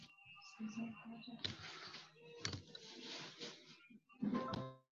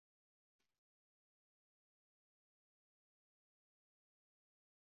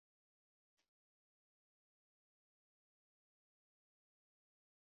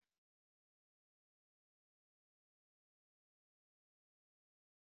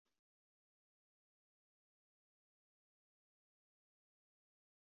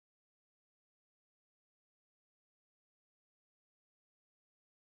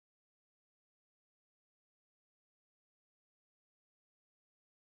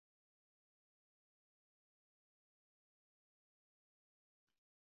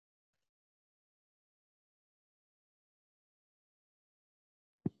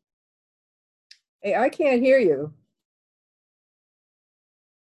Hey, I can't hear you.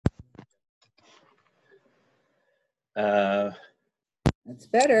 That's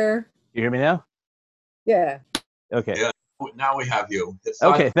better. You hear me now? Yeah. Okay. Yeah. Now we have you.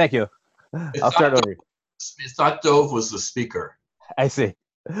 Okay, thank you. I'll start over. It's not Dove was the speaker. I see.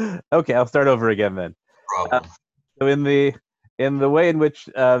 Okay, I'll start over again then. Problem. So in the way in which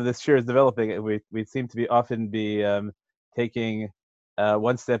this share is developing, we seem to be often be taking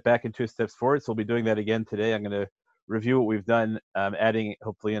one step back and two steps forward. So we'll be doing that again today. I'm going to review what we've done, adding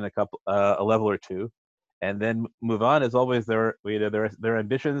hopefully in a level or two, and then move on. As always, there are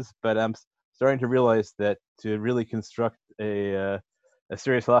ambitions, but I'm starting to realize that to really construct a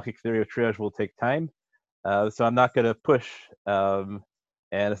serious halakhic theory of triage will take time. So I'm not going to push. And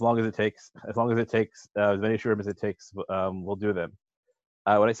as long as it takes as many shurim as it takes, we'll do them.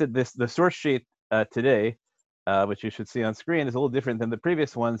 When I said the source sheet today, which you should see on screen, is a little different than the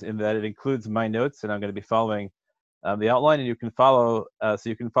previous ones in that it includes my notes, and I'm going to be following the outline, and you can follow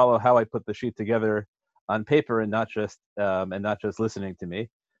how I put the sheet together on paper and not just listening to me.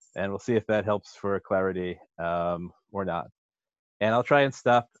 And we'll see if that helps for clarity or not. And I'll try and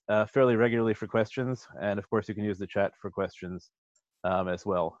stop fairly regularly for questions, and of course you can use the chat for questions as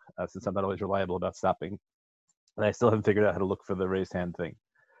well, since I'm not always reliable about stopping. And I still haven't figured out how to look for the raised hand thing.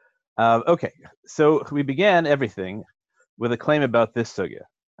 Okay, so we began everything with a claim about this sugya,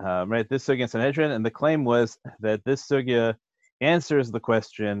 right? This sugya in Sanhedrin, and the claim was that this sugya answers the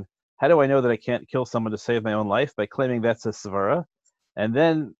question, how do I know that I can't kill someone to save my own life, by claiming that's a svara, and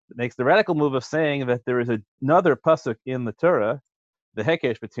then makes the radical move of saying that there is another pasuk in the Torah, the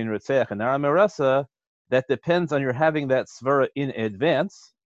hekesh between Rotzeach and Nara Merasa, that depends on your having that svara in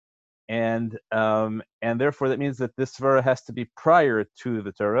advance, and therefore that means that this svara has to be prior to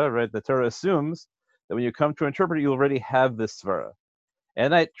the Torah, right? The Torah assumes that when you come to interpret it, you already have this svara.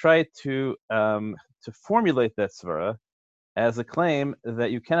 And I try to formulate that svara as a claim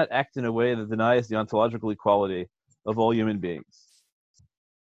that you cannot act in a way that denies the ontological equality of all human beings.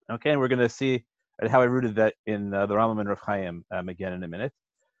 Okay, and we're going to see how I rooted that in the Rambam and Rav Chaim again in a minute.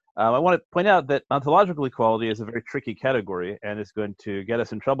 I want to point out that ontological equality is a very tricky category and is going to get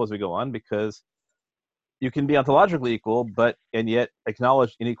us in trouble as we go on, because you can be ontologically equal, and yet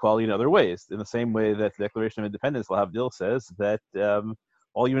acknowledge inequality in other ways. In the same way that the Declaration of Independence, Lahavdil, says that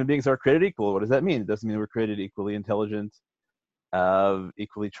all human beings are created equal. What does that mean? It doesn't mean we're created equally intelligent,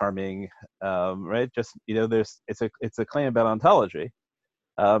 equally charming, right? Just it's a claim about ontology.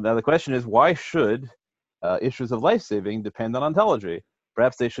 Now the question is, why should issues of life saving depend on ontology?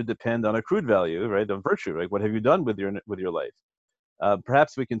 Perhaps they should depend on a crude value, right, of virtue. Right? What have you done with your life?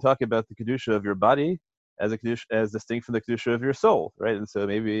 Perhaps we can talk about the kedusha of your body as distinct from the kedusha of your soul, right? And so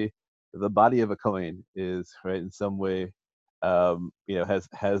maybe the body of a kohen is, right, in some way, has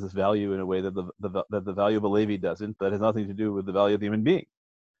value in a way that the value of a Levi doesn't, but has nothing to do with the value of the human being.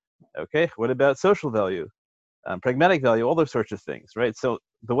 Okay, what about social value, pragmatic value, all those sorts of things, right? So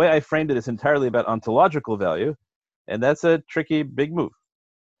the way I framed it is entirely about ontological value, and that's a tricky, big move.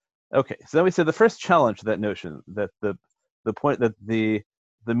 Okay, so then we said the first challenge to that notion, that the point that the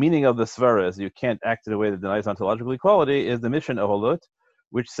meaning of the svara is you can't act in a way that denies ontological equality, is the mission of Holot,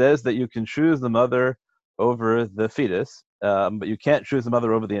 which says that you can choose the mother over the fetus, but you can't choose the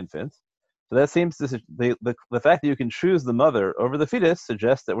mother over the infant. So that seems to the fact that you can choose the mother over the fetus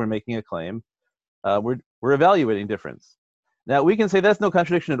suggests that we're making a claim. We're evaluating difference. Now we can say that's no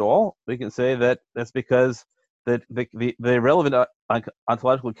contradiction at all. We can say that that's because that the relevant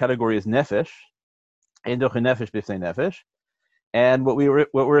ontological category is nefesh, ein dochen nefesh b'fnei nefesh, and what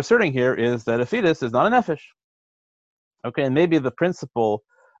we're asserting here is that a fetus is not a nefesh. Okay, and maybe the principle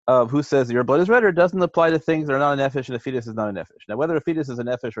of who says your blood is redder doesn't apply to things that are not a nefesh, and a fetus is not a nefesh. Now, whether a fetus is a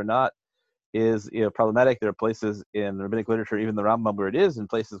nefesh or not is problematic. There are places in the rabbinic literature, even the Rambam, where it is, and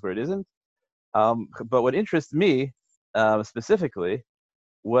places where it isn't. But what interests me specifically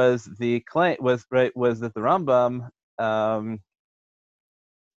was the claim was that the Rambam.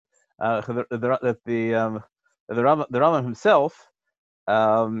 that the Rambam himself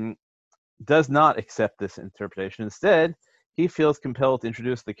does not accept this interpretation. Instead, he feels compelled to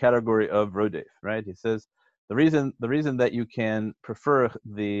introduce the category of rodef. Right? He says the reason that you can prefer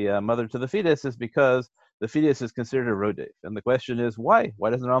the mother to the fetus is because the fetus is considered a rodef. And the question is why? Why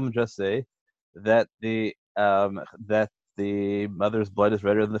doesn't the Rambam just say that the mother's blood is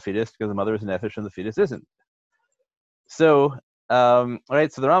redder than the fetus because the mother is a nefesh and the fetus isn't? So,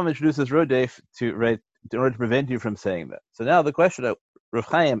 right. So the Rambam introduces rodef in order to prevent you from saying that. So now the question that Rav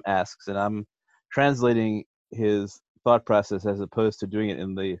Chaim asks, and I'm translating his thought process as opposed to doing it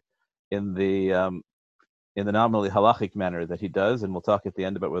in the nominally halachic manner that he does, and we'll talk at the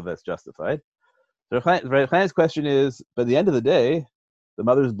end about whether that's justified. So Rav Chaim's question is, but at the end of the day, the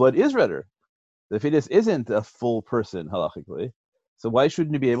mother's blood is redder. The fetus isn't a full person halachically, so why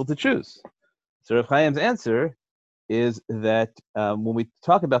shouldn't you be able to choose? So Rav Chaim's answer is that when we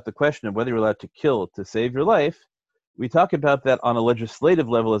talk about the question of whether you're allowed to kill to save your life, we talk about that on a legislative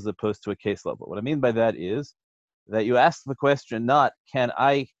level as opposed to a case level. What I mean by that is that you ask the question not can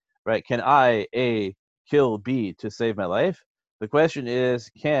I A, kill B to save my life? The question is,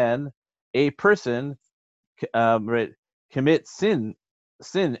 can a person commit sin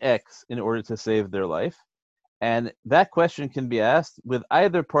X in order to save their life? And that question can be asked with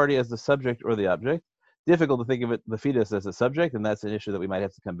either party as the subject or the object. Difficult to think of the fetus as a subject, and that's an issue that we might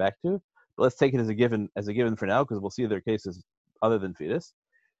have to come back to. But let's take it as a given for now, because we'll see there are cases other than fetus.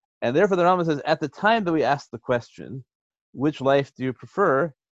 And therefore, the Rambam says, at the time that we ask the question, which life do you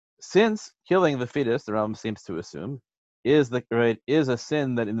prefer? Since killing the fetus, the Rambam seems to assume, is a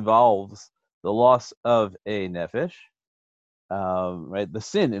sin that involves the loss of a nefesh. The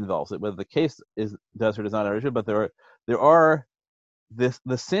sin involves it, whether the case does or does not originate, but the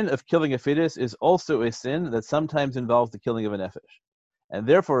sin of killing a fetus is also a sin that sometimes involves the killing of a nefesh. And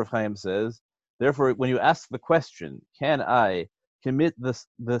therefore, Rav Chaim says, when you ask the question, can I commit the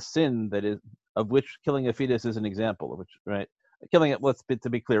sin that is of which killing a fetus is an example, of which killing it, to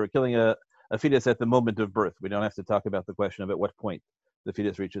be clear, killing a fetus at the moment of birth. We don't have to talk about the question of at what point the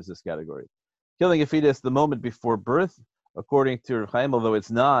fetus reaches this category. Killing a fetus the moment before birth, according to Rav Chaim, although it's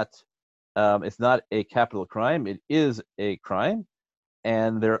not a capital crime, it is a crime.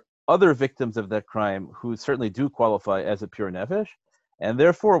 And there are other victims of that crime who certainly do qualify as a pure nefesh. And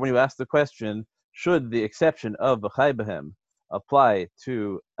therefore, when you ask the question, should the exception of v'chai b'hem apply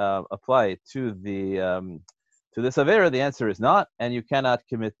to this avera, the answer is not, and you cannot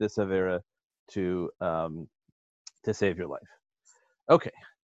commit this avera to save your life. Okay.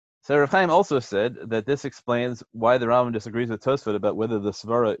 So Rav Chaim also said that this explains why the Rambam disagrees with Tosfot about whether the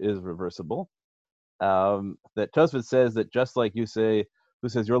svara is reversible. That Tosfot says that just like you say, who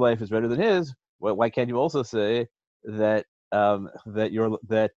says your life is better than his, why can't you also say that why can't you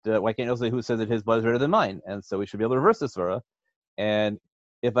also say who says that his blood is better than mine? And so we should be able to reverse the svara. And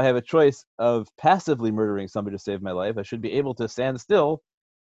if I have a choice of passively murdering somebody to save my life, I should be able to stand still,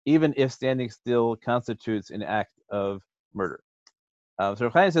 even if standing still constitutes an act of murder. So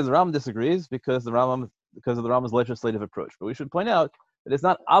Rav Chaim says the Rambam disagrees because of the Rambam's legislative approach. But we should point out that it's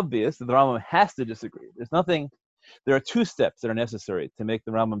not obvious that the Rambam has to disagree. There are two steps that are necessary to make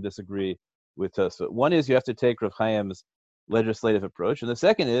the Rambam disagree with Tosfot. One is you have to take Rav Chaim's legislative approach, and the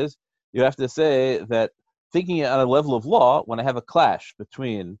second is you have to say that thinking on a level of law, when I have a clash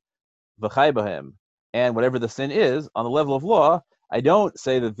between v'chai b'hem and whatever the sin is, on the level of law, I don't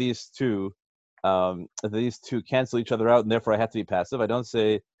say that these two cancel each other out, and therefore I have to be passive. I don't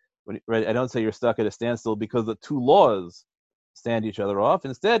say you're stuck at a standstill because the two laws stand each other off.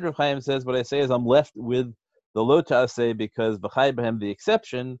 Instead, Rav Chaim says what I say is I'm left with the lo ta'aseh because v'chai b'hem, the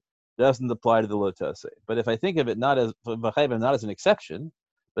exception, doesn't apply to the lo ta'aseh. But if I think of it not as v'chai b'hem, not as an exception,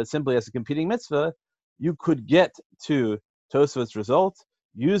 but simply as a competing mitzvah, you could get to Tosfot's result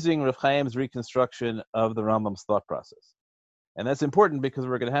using Rav Chaim's reconstruction of the Rambam's thought process. And that's important because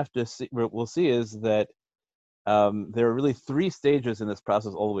we're going to have to see, we'll see is that there are really three stages in this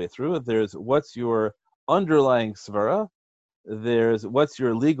process all the way through. There's what's your underlying svara, there's what's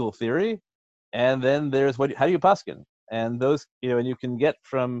your legal theory, and then there's how do you paskin. And those, and you can get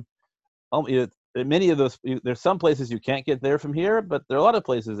from many of those. There's some places you can't get there from here, but there are a lot of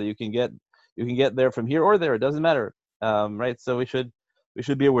places that you can get there from here or there. It doesn't matter, right? So we should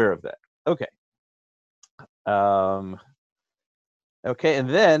be aware of that. Okay. Okay, and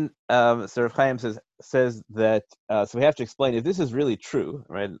then so Rav Chaim says that so we have to explain if this is really true,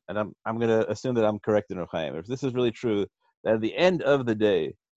 right? And I'm going to assume that I'm correct in Rav Chaim. If this is really true, that at the end of the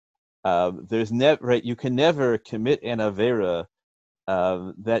day, there's you can never commit an avera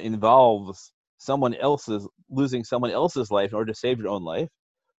that involves losing someone else's life in order to save your own life.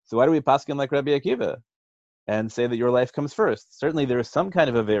 So why do we paskin like Rabbi Akiva and say that your life comes first? Certainly there is some kind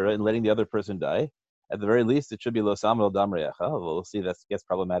of avera in letting the other person die. At the very least, it should be lo samel dam reacha. We'll see that gets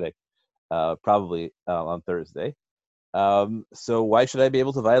problematic probably on Thursday. So why should I be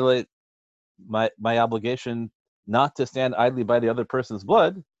able to violate my obligation not to stand idly by the other person's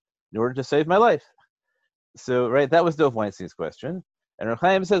blood in order to save my life? So, right, that was Dov Weinstein's question. And Reb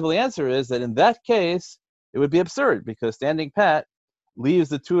Chaim says, well, the answer is that in that case, it would be absurd because standing pat leaves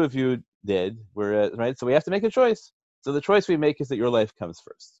the two of you dead, whereas, right? So we have to make a choice. So the choice we make is that your life comes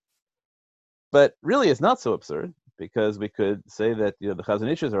first. But really, it's not so absurd because we could say that the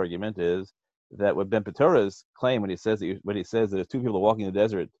Chazon Ish's argument is that what Ben Petorah's claim when he says that if two people are walking in the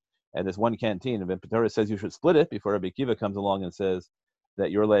desert and there's one canteen, and Ben Petorah says you should split it before Rabbi Akiva comes along and says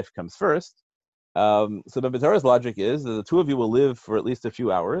that your life comes first. So Ben Petorah's logic is that the two of you will live for at least a few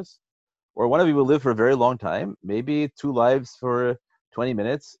hours, or one of you will live for a very long time. Maybe two lives for 20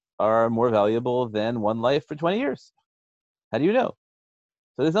 minutes are more valuable than one life for 20 years. How do you know?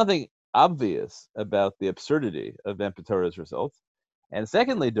 So there's nothing obvious about the absurdity of Ben Petorah's result. And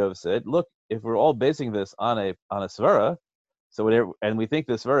secondly, Dov said, look, if we're all basing this on a svara, so whatever, and we think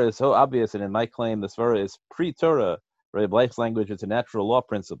the svara is so obvious, and in my claim the svara is pre-Torah, right? Life's language, it's a natural law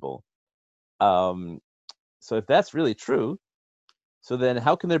principle. So if that's really true, so then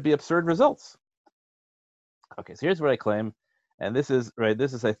how can there be absurd results? Okay, so here's what I claim, and this is right.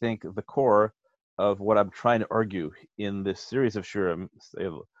 This is, I think, the core of what I'm trying to argue in this series of shurim.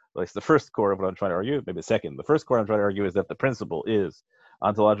 Like the first core of what I'm trying to argue, maybe the second. The first core I'm trying to argue is that the principle is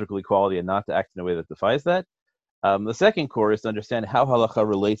ontological equality and not to act in a way that defies that. The second core is to understand how halacha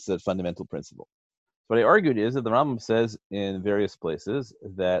relates to that fundamental principle. What I argued is that the Rambam says in various places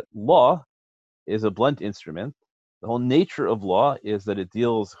that law is a blunt instrument. The whole nature of law is that it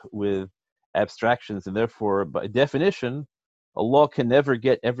deals with abstractions, and therefore, by definition, a law can never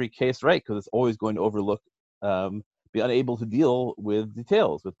get every case right because it's always going to overlook, be unable to deal with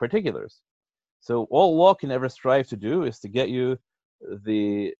details, with particulars. So all law can ever strive to do is to get you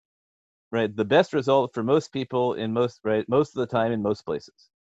the best result for most people in most of the time in most places.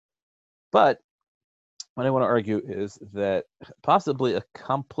 But what I want to argue is that possibly a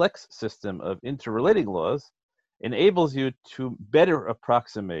complex system of interrelating laws enables you to better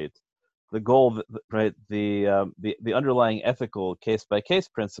approximate the goal, right? The underlying ethical case-by-case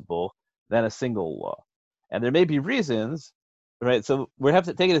principle than a single law. And there may be reasons, right? So we have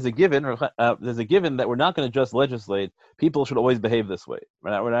to take it as a given. There's a given that we're not going to just legislate people should always behave this way.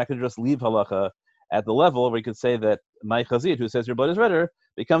 We're not going to just leave halacha at the level where we could say that my chazid, who says your blood is redder,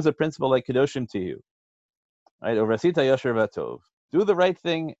 becomes a principle like kedoshim to you. Right? Or rasita yasher v'tov. Do the right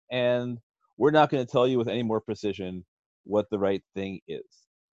thing, and we're not going to tell you with any more precision what the right thing is.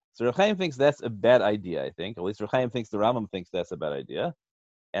 So Reb Chaim thinks that's a bad idea, I think. At least Reb Chaim thinks the Rambam thinks that's a bad idea.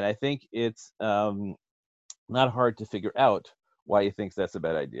 And I think it's not hard to figure out why he thinks that's a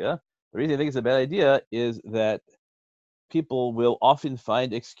bad idea. The reason I think it's a bad idea is that people will often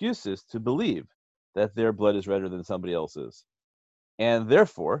find excuses to believe that their blood is redder than somebody else's. And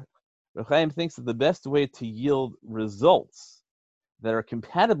therefore, Reb Chaim thinks that the best way to yield results that are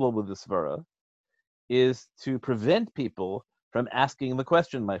compatible with the svara is to prevent people from asking the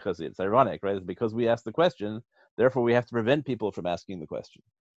question, my chazid. It's ironic, right? It's because we ask the question, therefore we have to prevent people from asking the question.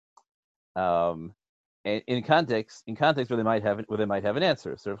 And in context where they might have an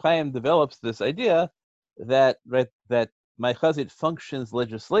answer. So Reb Chaim develops this idea that my chazid functions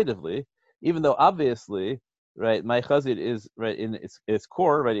legislatively, even though obviously, right, my chazid is right in its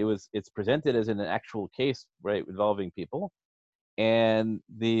core, right. It's presented as in an actual case, right, involving people, and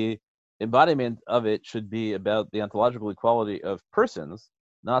the embodiment of it should be about the ontological equality of persons,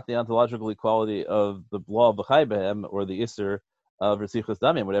 not the ontological equality of the law of the Chai Behem or the Isser of Resichas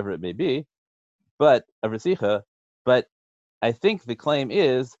Damim, whatever it may be, but of Resicha. But I think the claim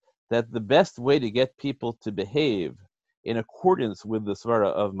is that the best way to get people to behave in accordance with the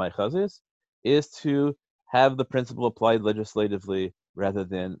svara of my chazis is to have the principle applied legislatively rather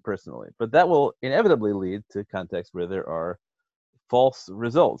than personally. But that will inevitably lead to contexts where there are false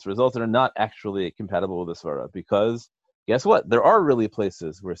results that are not actually compatible with the svara, because guess what? There are really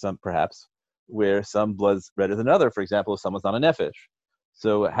places where some blood's redder than other. For example, if someone's on a nefesh.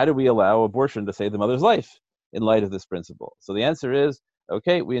 So how do we allow abortion to save the mother's life in light of this principle? So the answer is,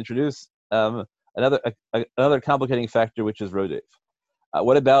 okay, we introduce another complicating factor, which is rodef.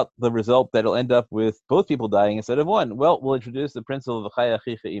 What about the result that will end up with both people dying instead of one? Well, we'll introduce the principle of v'chai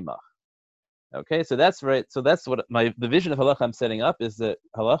achicha imach. Okay, so that's right. So that's what the vision of halacha I'm setting up is, that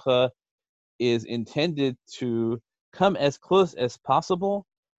halacha is intended to come as close as possible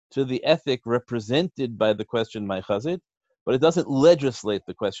to the ethic represented by the question my chazid, but it doesn't legislate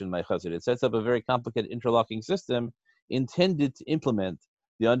the question Meichazit. It sets up a very complicated interlocking system intended to implement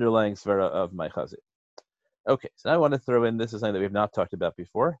the underlying svara of Meichazit. Okay, so now I want to throw in, this is something that we've not talked about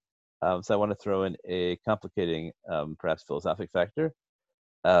before, so I want to throw in a complicating, perhaps philosophic factor.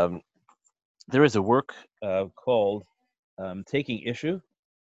 There is a work called Taking Issue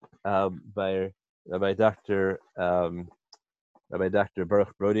by Dr. Baruch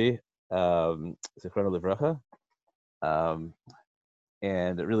Brody, Zichrono Livracha,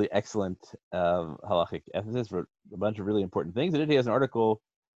 and a really excellent halachic ethicist, wrote a bunch of really important things. And he has an article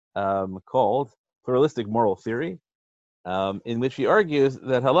called Pluralistic Moral Theory, in which he argues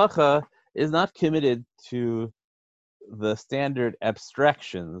that halacha is not committed to the standard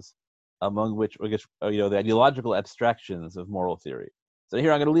abstractions among which, the ideological abstractions of moral theory. So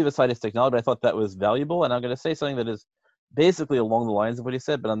here I'm going to leave aside his technology, but I thought that was valuable, and I'm going to say something that is basically along the lines of what he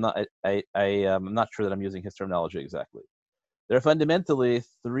said, but I'm not sure that I'm using his terminology exactly. There are fundamentally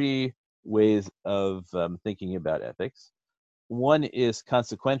three ways of thinking about ethics. One is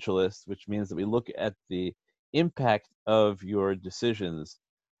consequentialist, which means that we look at the impact of your decisions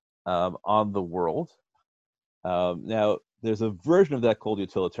on the world. Now, there's a version of that called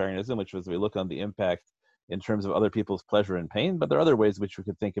utilitarianism, which is we look on the impact in terms of other people's pleasure and pain, but there are other ways which we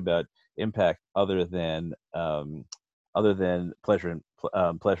could think about impact other than pleasure and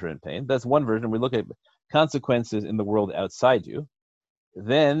pain. That's one version. We look at consequences in the world outside you.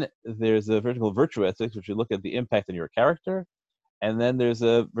 Then there's a version called virtue ethics, which we look at the impact on your character. And then there's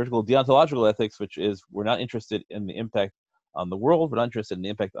a version called deontological ethics, which is we're not interested in the impact on the world, we're not interested in the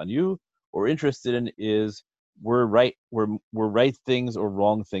impact on you. What we're interested in is were right things or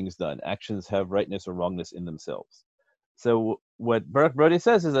wrong things done. Actions have rightness or wrongness in themselves. So what Baruch Brody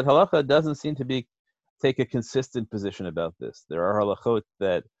says is that halacha doesn't seem to take a consistent position about this. There are halachot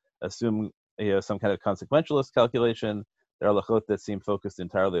that assume some kind of consequentialist calculation. There are halachot that seem focused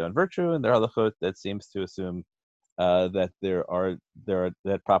entirely on virtue, and there are halachot that seems to assume that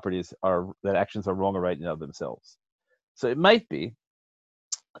that actions are wrong or right in and of themselves. So it might be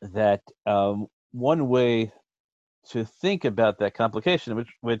that one way to think about that complication,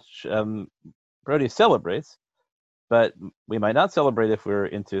 which Brody celebrates, but we might not celebrate if we're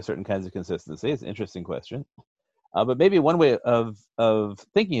into certain kinds of consistency. It's an interesting question. But maybe one way of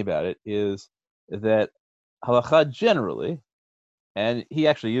thinking about it is that halacha generally, and he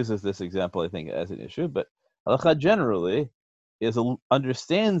actually uses this example, I think, as an issue, but halacha generally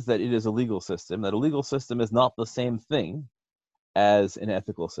understands that it is a legal system, that a legal system is not the same thing as an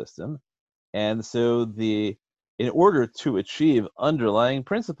ethical system. And so in order to achieve underlying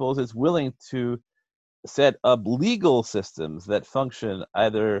principles, it's willing to set up legal systems that function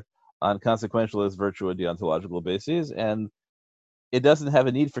either on consequentialist, virtue, or deontological bases, and it doesn't have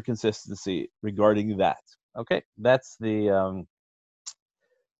a need for consistency regarding that. Okay, that's the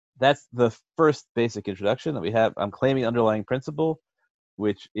first basic introduction that we have. I'm claiming underlying principle,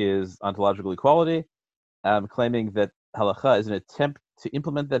 which is ontological equality. I'm claiming that halacha is an attempt to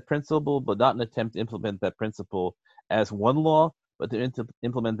implement that principle, but not an attempt to implement that principle as one law, but to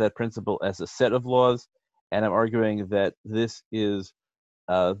implement that principle as a set of laws. And I'm arguing that this is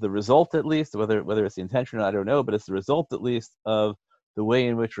the result, at least, whether it's the intention or not, I don't know, but it's the result, at least, of the way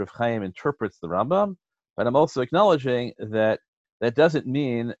in which Rav Chaim interprets the Rambam. But I'm also acknowledging that that doesn't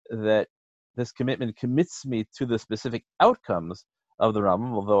mean that this commitment commits me to the specific outcomes of the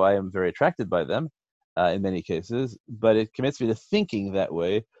Rambam, although I am very attracted by them in many cases, but it commits me to thinking that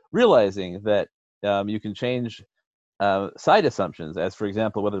way, realizing that you can change side assumptions, as for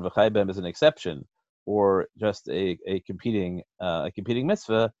example, whether v'chaibem is an exception or just a competing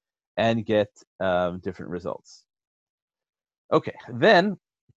mitzvah, and get different results. Okay, then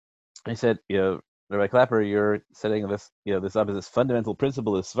I said, Rabbi Clapper, you're setting this up as this fundamental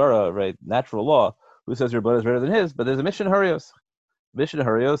principle is svara, right? Natural law. Who says your blood is better than his? But there's a Mishnah Harios. Mishnah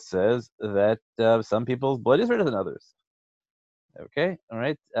Harios says that some people's blood is better than others. Okay, all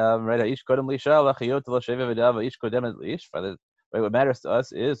right. Right. Aish kodem l'isha lachayot l'sheva v'dav aish kodem l'isha. Right. What matters to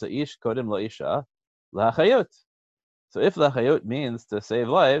us is aish kodem l'isha lachayot. So if lachayot means to save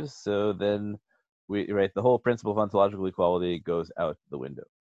lives, so then the whole principle of ontological equality goes out the window.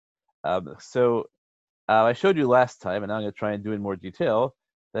 So I showed you last time, and now I'm going to try and do in more detail,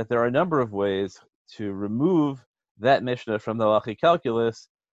 that there are a number of ways to remove that Mishnah from the halachic calculus.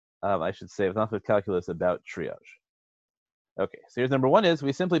 I should say, not the calculus about triage. Okay, so here's number one: is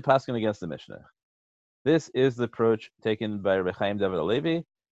we simply paskin against the Mishnah. This is the approach taken by Reb Chaim David Halevi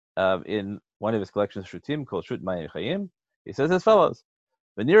in one of his collections, Shutim, called Shut Mayim Chaim. He says as follows: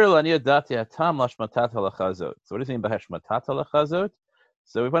 "V'nira l'ani dati hatam lashmatat halachazot." So what does he mean by hashmatat halachazot?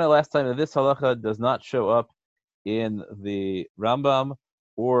 So we pointed out last time that this halacha does not show up in the Rambam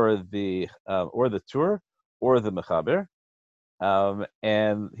or the Tur or the Mechaber.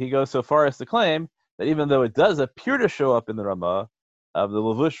 And he goes so far as to claim that even though it does appear to show up in the Ramah, the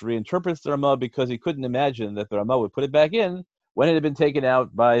Lavush reinterprets the Ramah because he couldn't imagine that the Ramah would put it back in when it had been taken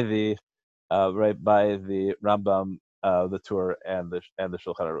out by the by the Rambam, the Tur, and the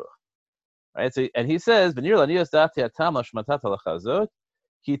Shulchan Aruch. Right. So, and he says, "V'nir lanius dati atam lashmatat halachazot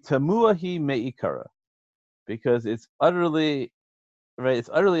ki tamuahi meikara," because it's utterly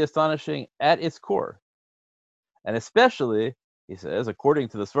astonishing at its core, and especially, he says, according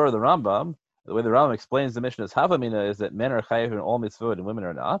to the Svar of the Rambam, the way the Rambam explains the Mishnah's Havamina is that men are chayiv in all mitzvot and women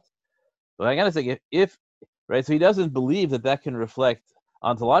are not. But I gotta say, if right, so he doesn't believe that can reflect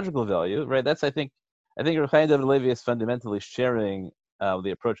ontological value, right? That's I think Reb Chaim David Levi is fundamentally sharing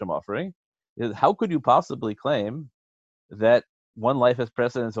the approach I'm offering. Is how could you possibly claim that one life has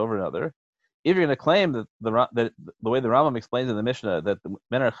precedence over another if you're going to claim that the way the Rambam explains in the Mishnah that the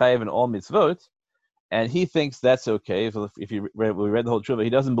men are chayiv in all mitzvot, and he thinks that's okay. If you we read the whole Tshuva, he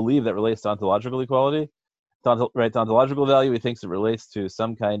doesn't believe that relates to ontological equality, to ontological value. He thinks it relates to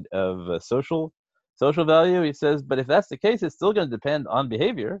some kind of social value. He says, but if that's the case, it's still going to depend on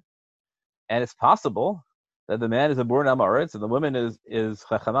behavior, and it's possible that the man is a born amaretz and the woman is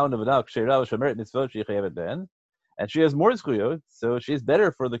chachama u'nevadah k'sheira v'shomeret mitzvot she'ich chayavet ben, and she has more zchuyot, so she's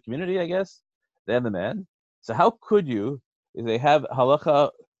better for the community, I guess, than the man. So how could you, if they have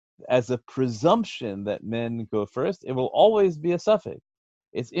halacha as a presumption that men go first, it will always be a suffix.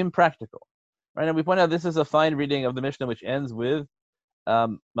 It's impractical, right? And we point out this is a fine reading of the Mishnah, which ends with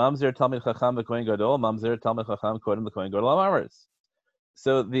Mamzer Talmid Chacham v'Kohen Gadol, Mamzer Talmid Chacham Kodem l'Kohen Gadol Amaretz.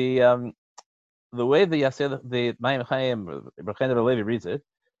 So the way the Mayim Chaim Reb Chaim David Levi reads it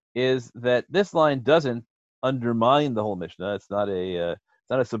is that this line doesn't undermine the whole Mishnah. It's not a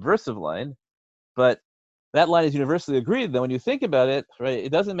subversive line, but that line is universally agreed. That when you think about it, right,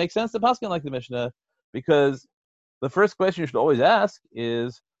 it doesn't make sense to paskin like the Mishnah, because the first question you should always ask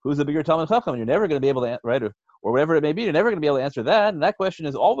is who's the bigger Talmid Chacham? You're never going to be able to, right, or whatever it may be, you're never going to be able to answer that, and that question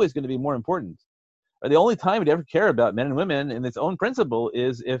is always going to be more important. The only time we'd ever care about men and women in its own principle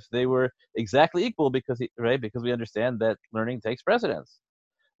is if they were exactly equal, because we understand that learning takes precedence.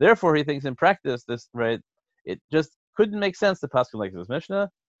 Therefore, he thinks in practice this, right, it just couldn't make sense to paskin like this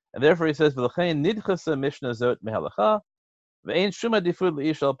Mishnah, and therefore he says, "V'lechein nidchasa Mishnah zot mehalacha, ve'ein shuma difud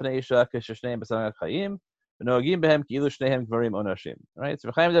leish al pnei isha k'sheshneim b'sangat chayim, v'noagim behem ki'ilu shnehem gvarim onashim." Right.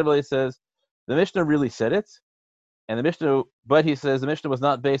 So Chaim David says the Mishnah really said it. And the Mishnah, but he says the Mishnah was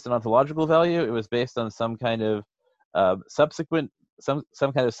not based on ontological value; it was based on some kind of subsequent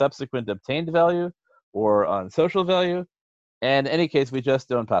obtained value, or on social value. And in any case, we just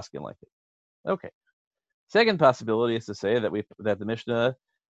don't paskin like it. Okay. Second possibility is to say that the Mishnah,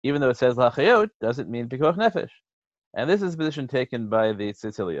 even though it says lachayot, doesn't mean pikuach nefesh. And this is the position taken by the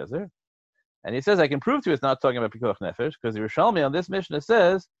Tzitz Eliezer. And he says, I can prove to you it's not talking about pikuach nefesh, because the Yerushalmi on this Mishnah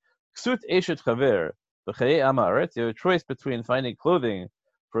says, ksut eshet chaver. You have a choice between finding clothing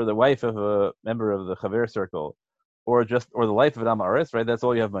for the wife of a member of the Chaver circle, or the life of an Amaretz, right? That's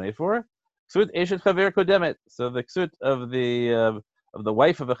all you have money for. Ksut eshet chaver kodemet. So the ksut of the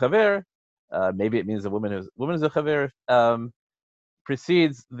wife of a Chaver, maybe it means a woman who's a Chaver,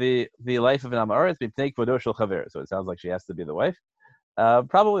 precedes the life of an Amaretz b'pnei kvodo shel Chaver. So it sounds like she has to be the wife.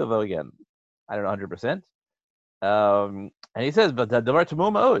 Probably, although again, I don't know 100%. And he says, but davar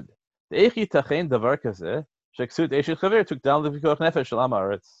tamum ma'od. Okay, so you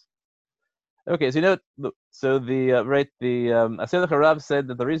know, Aseh Harav said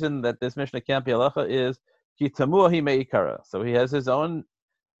that the reason that this Mishnah can't be halacha is ki tamuahi meikara. So he has his own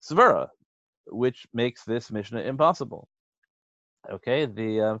svara, which makes this Mishnah impossible. Okay,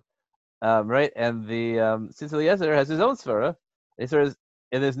 right, and the Tzitz Eliezer has his own svara. And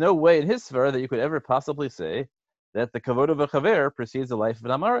there's no way in his svara that you could ever possibly say that the kavod of a chaver precedes the life of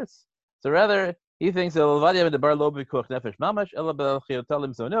an amaretz. So rather, he thinks that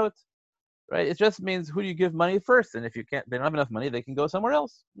right? It just means who do you give money first, and if they don't have enough money, they can go somewhere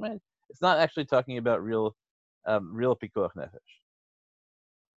else. Right? It's not actually talking about real pikuach nefesh.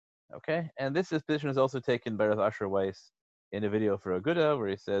 Okay, and this position is also taken by Rav Asher Weiss in a video for Aguda, where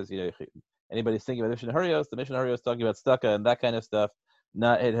he says, anybody's thinking about the Mishnah Harios is talking about staka and that kind of stuff.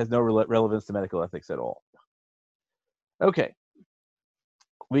 It has no relevance to medical ethics at all. Okay.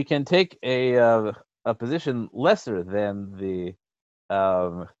 We can take a position lesser than the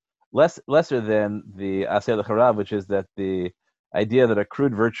Aseh Harav, which is that the idea that a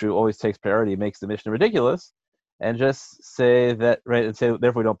crude virtue always takes priority makes the Mishnah ridiculous, and just say that, right, and say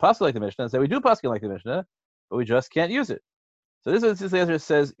therefore we don't paskin like the Mishnah, and say we do paskin like the Mishnah, but we just can't use it. So this is what Tzitz Eliezer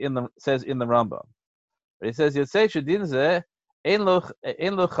says in the Rambam. But he says, Yotzei shedin zeh ein lo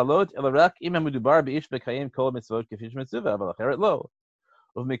chalot ela rak im hamudubar beish bekayim kol mitzvot k'fi shemitzvah, אבל אחרת לא.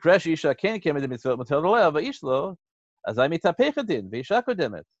 ובמקרה שאישה כן קיימת במצוות מוטלת עליה, ואיש לא, אזי מתהפך הדין, ואישה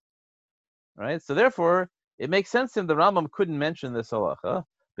קודמת. Right? So therefore, it makes sense if the Rambam couldn't mention this halacha,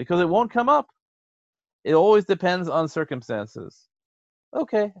 because it won't come up. It always depends on circumstances.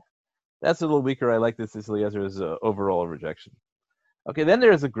 Okay, that's a little weaker. I like this Eliezer's overall rejection. Okay, then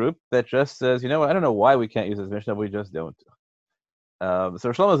there's a group that just says, you know what, I don't know why we can't use this Mishnah, we just don't. So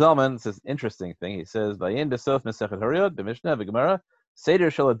Shlomo Zalman says interesting thing. He says, "Vayin besof Masechet Hariyot b'Mishnah v'Gemara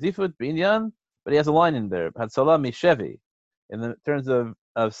Seder shel adifut b'inyan," but he has a line in there, "Hatzalah mishevi," in the terms of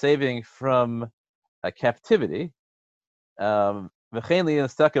saving from a captivity. V'chein liyan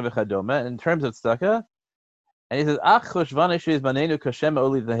staka v'chadoma, in terms of staka, and he says, "Ach choshvanish is manenu kashem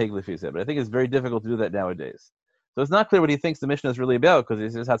oli l'neheg lefizeh," but I think it's very difficult to do that nowadays. So it's not clear what he thinks the Mishnah is really about, because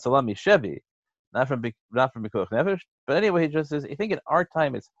he says Hatzalah mishevi. Not from Bikuach Nefesh, but anyway, he just says, I think in our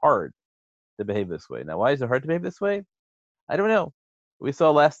time it's hard to behave this way. Now, why is it hard to behave this way? I don't know. We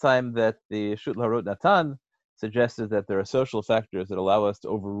saw last time that the Shut L'Harot Natan suggested that there are social factors that allow us to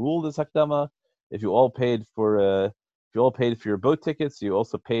overrule this Hakdama. If you all paid for your boat tickets, you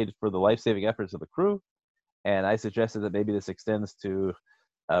also paid for the life-saving efforts of the crew. And I suggested that maybe this extends to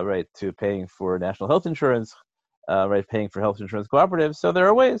paying for national health insurance, paying for health insurance cooperatives. So there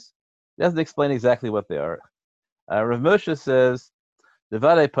are ways. It doesn't explain exactly what they are. Rav Moshe says,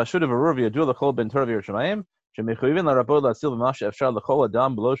 "Devadei pashut v'rur v'yadu l'chol ben Torah v'Yerushalayim shemechuyivin larabot l'atzil b'ma she'efshar l'chol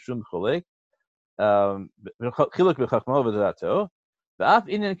adam b'lo shum cholek chiluk v'chachmo v'dato v'af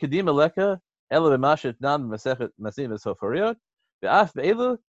inyan kedim eleka ela b'ma she'tnan b'masechet masim v'sof hariyot v'af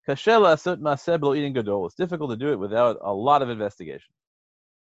be'elu kasher la'asot maseh b'lo inyan gadol." It's difficult to do it without a lot of investigation.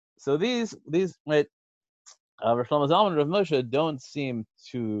 So these Rav Shlomo Zalman and Rav Moshe don't seem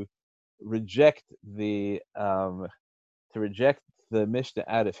to reject the Mishnah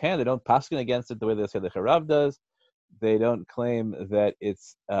out of hand. They don't paskin against it the way the Seder Harav does. They don't claim that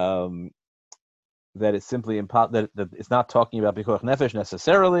it's simply that it's not talking about Pikuach Nefesh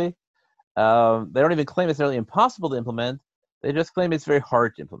necessarily. They don't even claim it's necessarily impossible to implement. They just claim it's very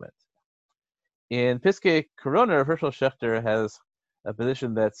hard to implement. In Piskei Corona, Hershel Schechter has a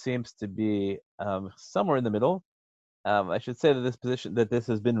position that seems to be somewhere in the middle. I should say that this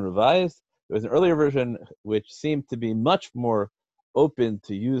has been revised. There was an earlier version which seemed to be much more open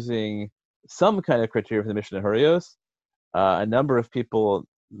to using some kind of criteria for the Mishnah Harios. A number of people,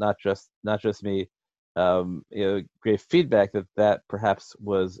 not just me, gave feedback that perhaps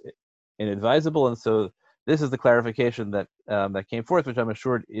was inadvisable, and so this is the clarification that came forth, which I'm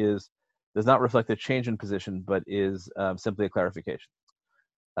assured does not reflect a change in position, but is simply a clarification.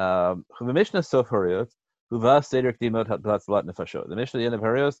 The Mishnah Sof Hariot. The Mishnah, the end of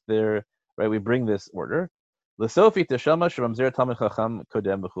Harios, there, right? We bring this order. And in the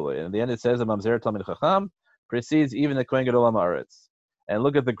end, it says that Mamzer Talmid Chacham precedes even the Kohen Gadol Haaretz. And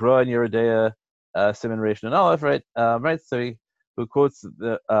look at the Gra and Yerodea, Simon Reish and Aleph, right? So who quotes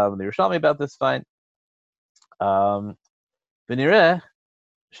the Yerushalmi about this? Fine. V'nireh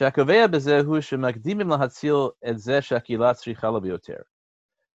she'akovea bezehu shemakdimim lahatzil et zeh she'akilat tzricha lo biyoter.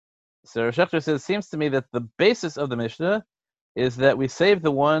 So Schechter says, it seems to me that the basis of the Mishnah is that we save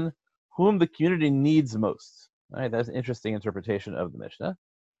the one whom the community needs most. All right, that's an interesting interpretation of the Mishnah.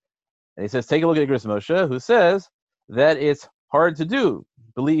 And he says, take a look at Igros Moshe, who says that it's hard to do,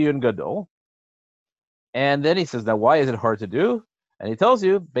 B'liyun Gadol. And then he says, now why is it hard to do? And he tells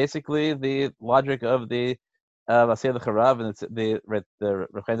you basically the logic of the Aseh L'Charav and the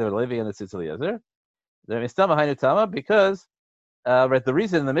Rechaim David Levi and the Tzitz Eliezer. Because the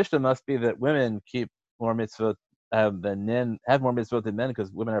reason in the Mishnah must be that women keep more mitzvot than men, have more mitzvot than men,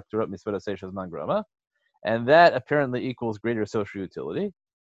 because women have Torah mitzvot aseh man grama, and that apparently equals greater social utility.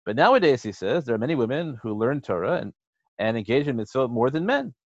 But nowadays, he says, there are many women who learn Torah and engage in mitzvot more than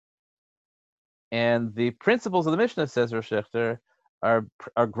men. And the principles of the Mishnah, says Rosh Schechter, are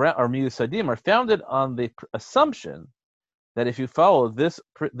miyusadim, are founded on the assumption that if you follow this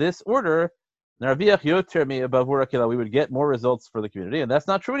order, we would get more results for the community, and that's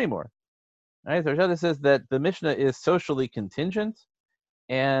not true anymore. Right? So Rosh says that the Mishnah is socially contingent,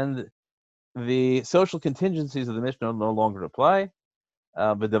 and the social contingencies of the Mishnah no longer apply.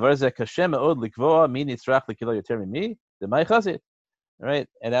 Right?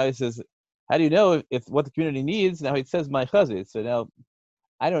 And now he says, how do you know if what the community needs? Now he says my chazit. So now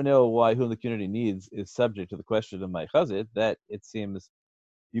I don't know why whom the community needs is subject to the question of my chazit. That it seems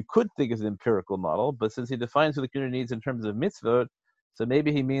you could think is an empirical model, but since he defines who the community needs in terms of mitzvot, so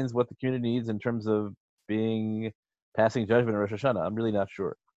maybe he means what the community needs in terms of passing judgment in Rosh Hashanah. I'm really not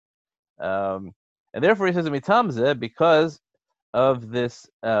sure. And therefore he says mitamze, because of this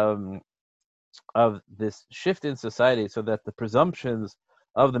shift in society, so that the presumptions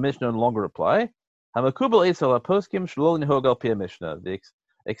of the Mishnah no longer apply. Hamakubal Eitzel poskim shalol nihog al pi Mishnah. The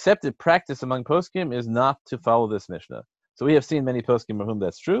accepted practice among poskim is not to follow this Mishnah. So we have seen many poskim for whom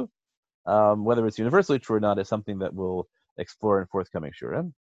that's true. Whether it's universally true or not is something that we'll explore in forthcoming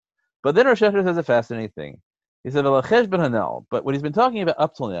shurim. But then Rosh Hashanah says a fascinating thing. He said, but what he's been talking about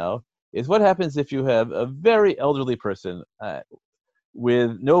up till now is what happens if you have a very elderly person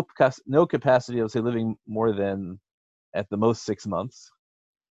with no capacity of, say, living more than at the most 6 months,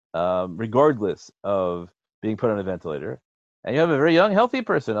 regardless of being put on a ventilator, and you have a very young, healthy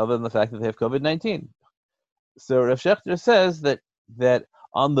person, other than the fact that they have COVID-19. So Rav Shechter says that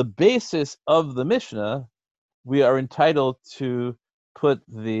on the basis of the Mishnah, we are entitled to put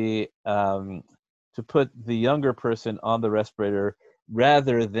the younger person on the respirator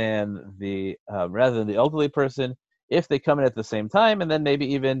rather than the elderly person, if they come in at the same time, and then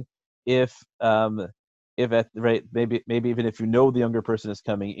maybe even if maybe even if you know the younger person is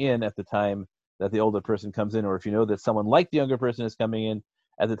coming in at the time that the older person comes in, or if you know that someone like the younger person is coming in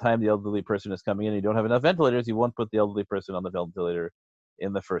at the time the elderly person is coming in, and you don't have enough ventilators, you won't put the elderly person on the ventilator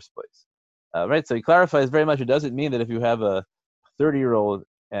in the first place. Right? So he clarifies very much, it doesn't mean that if you have a 30-year-old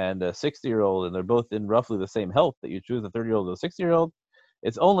and a 60-year-old, and they're both in roughly the same health, that you choose a 30-year-old or a 60-year-old.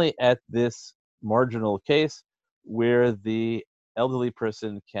 It's only at this marginal case where the elderly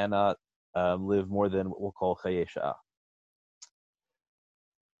person cannot live more than what we'll call chayei sha'ah.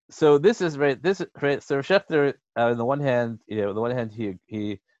 So this is right. So Shechter, on the one hand,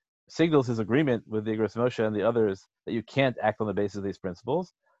 he signals his agreement with the Igros Moshe and the others that you can't act on the basis of these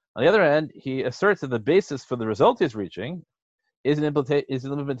principles. On the other hand, he asserts that the basis for the result he's reaching is an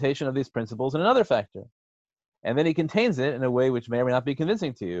implementation of these principles in another factor, and then he contains it in a way which may or may not be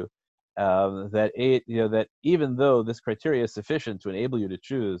convincing to you. That even though this criteria is sufficient to enable you to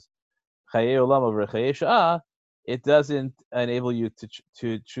choose chayei olam over chayei sha'ah, it doesn't enable you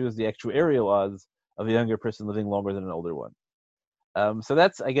to choose the actuarial odds of a younger person living longer than an older one. So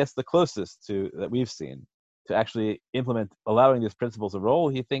that's, I guess, the closest that we've seen to actually allowing these principles a role.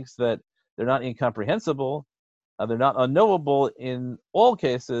 He thinks that they're not incomprehensible, they're not unknowable in all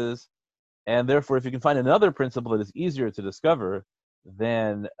cases, and therefore, if you can find another principle that is easier to discover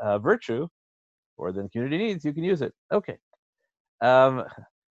than virtue or than community needs, you can use it. Okay.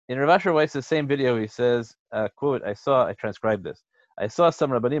 In Rav Asher Weiss's same video, he says, quote, I transcribed this. I saw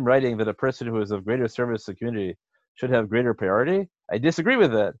some Rabbanim writing that a person who is of greater service to the community should have greater priority. I disagree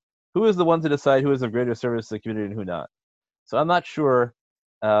with that. Who is the one to decide who is of greater service to the community and who not? So I'm not sure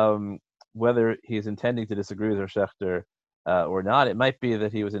whether he's intending to disagree with Rav Shechter or not. It might be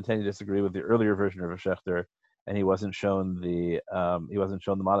that he was intending to disagree with the earlier version of Rav Shechter, and he wasn't shown the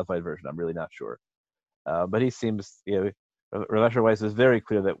modified version. I'm really not sure. But he seems, Rav Asher Weiss is very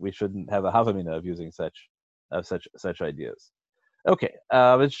clear that we shouldn't have a havamina of using such ideas. Okay,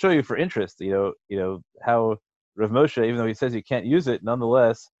 let's show you for interest. How Rav Moshe, even though he says you can't use it,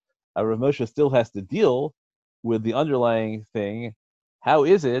 nonetheless, Rav Moshe still has to deal with the underlying thing. How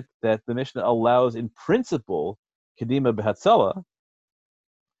is it that the Mishnah allows, in principle, kedima b'hatzalah,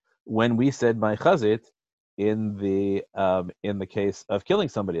 when we said my chazit in the case of killing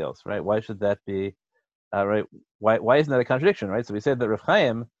somebody else, right? Why should that be? Right? Why isn't that a contradiction, right? So we said that Rav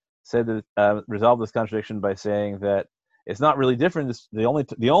Chaim said that resolved this contradiction by saying that it's not really different. The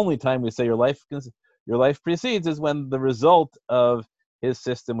only time we say your life precedes is when the result of his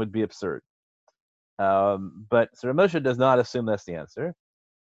system would be absurd. But so Rav Moshe does not assume that's the answer,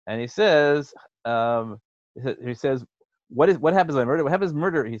 and he says what happens by murder? What happens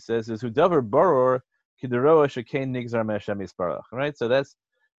murder? He says is hudavar baror kideroa shekain nigzar me'Hashem yisparach. Right? So that's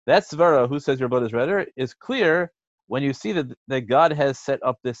svara, who says your blood is redder, is clear when you see that God has set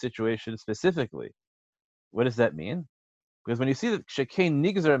up this situation specifically. What does that mean? Because when you see that shekain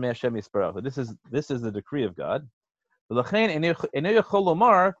nigzar me'Hashem yisparach, this is the decree of God. You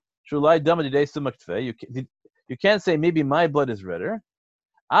can't say maybe my blood is redder.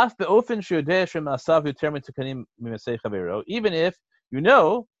 Even if you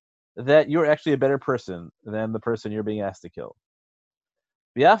know that you're actually a better person than the person you're being asked to kill.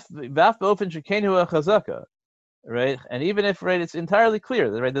 Right? And even if it's entirely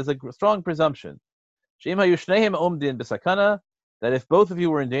clear, right, there's a strong presumption that if both of you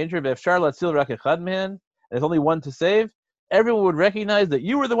were in danger, there's only one to save, everyone would recognize that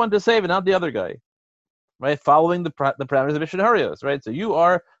you were the one to save and not the other guy, right? Following the parameters of Mishnah Harios, right? So you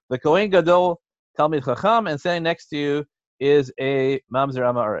are the Kohen Gadol Talmid Chacham, and standing next to you is a Mamzer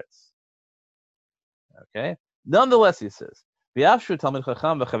Am Haaretz. Okay. Nonetheless, he says, V'afshu Talmid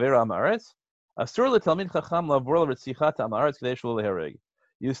Chacham v'chaver Am Haaretz, Asur letalmid chacham lavor l'retzichat am haaretz k'dei shelo lehereg.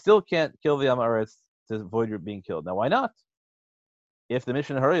 You still can't kill the am haaretz to avoid your being killed. Now, why not? If the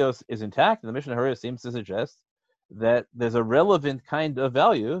Mishnah Harios is intact, and the Mishnah Harios seems to suggest that there's a relevant kind of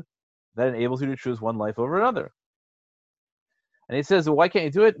value that enables you to choose one life over another. And he says, well, why can't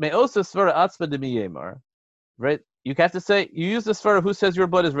you do it? Me'osa svara atzma de miyemar. Right? You have to say, you use the svara who says your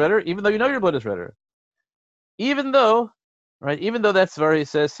blood is redder, even though you know your blood is redder. Even though that svara, he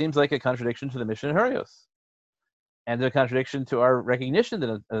says, seems like a contradiction to the Mishnah Harios. And a contradiction to our recognition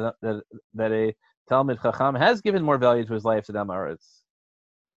that a Talmid Chacham has given more value to his life than Am Haaretz.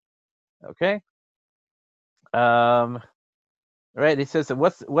 Okay? Right, he says, so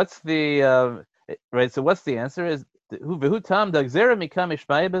what's the right? So what's the answer? Is who tam dagzera mikam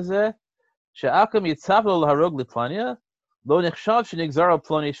ishmai bezeh she'akam yitzav lo laharog liplania lo nechshav shenigzar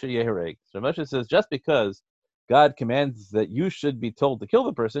ploni sheyehereg. So Moshe says, just because God commands that you should be told to kill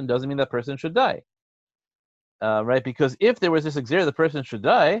the person doesn't mean that person should die. Right? Because if there was this exer, the person should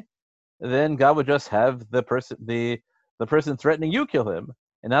die, then God would just have the person threatening you kill him,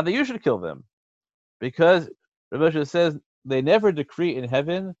 and not that you should kill them. Because Rav Moshe says they never decree in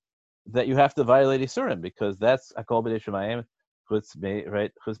heaven that you have to violate Isurim, because that's Akol B'nei Shemayim, Chutz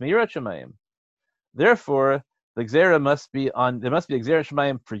Me'irat Shemayim. Therefore, the Gzera must be there must be a Gzera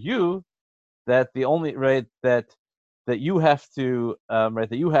Shemayim for you, that the only that you have to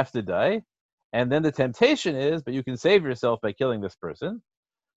that you have to die, and then the temptation is, but you can save yourself by killing this person.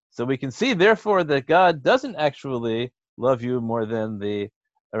 So we can see, therefore, that God doesn't actually love you more than the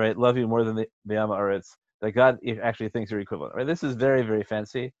Am Haaretz, that God actually thinks you're equivalent. Right? This is very, very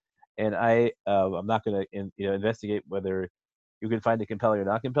fancy, and I'm not going to investigate whether you can find it compelling or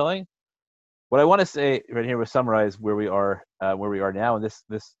not compelling. What I want to say right here was summarize where we are now, and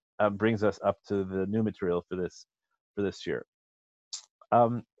this brings us up to the new material for this year.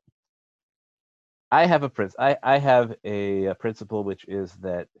 I have a principle, which is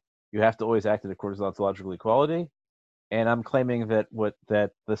that you have to always act in accordance with ontological equality, and I'm claiming that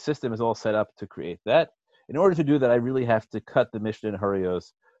the system is all set up to create that. In order to do that, I really have to cut the Mishnah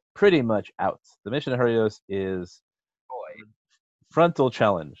Harios pretty much out. The Mishnah Harios is a frontal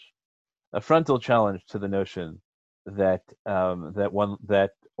challenge to the notion that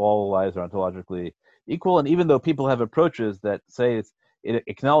all lives are ontologically equal. And even though people have approaches that say it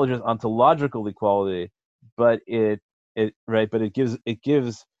acknowledges ontological equality, but it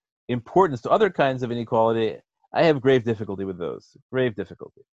gives importance to other kinds of inequality, I have grave difficulty with those. Grave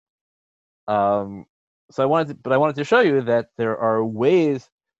difficulty. So I wanted to show you that there are ways.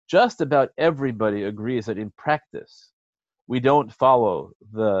 Just about everybody agrees that in practice we don't follow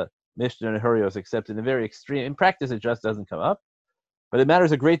the Mishnah and Harios, except in the very extreme. In practice, it just doesn't come up, but it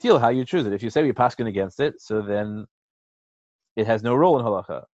matters a great deal how you choose it. If you say we paskin against it, so then it has no role in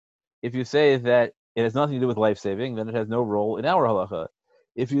halacha. If you say that it has nothing to do with life saving, then it has no role in our halacha.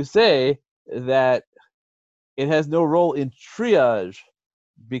 If you say that it has no role in triage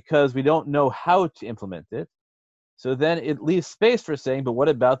because we don't know how to implement it, so then it leaves space for saying, but what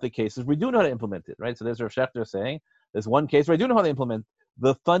about the cases we do know how to implement it, right? So there's Rav Shechter saying, there's one case where I do know how to implement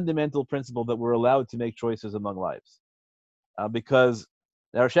the fundamental principle that we're allowed to make choices among lives. Because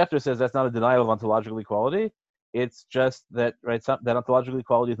Rav Shechter says that's not a denial of ontological equality, it's just that, right, that ontological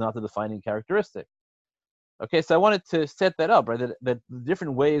equality is not the defining characteristic. Okay, so I wanted to set that up, right, that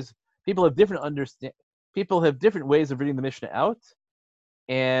different ways, people have different ways of reading the Mishnah out,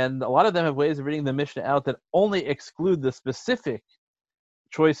 and a lot of them have ways of reading the Mishnah out that only exclude the specific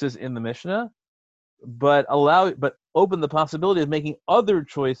choices in the Mishnah, but open the possibility of making other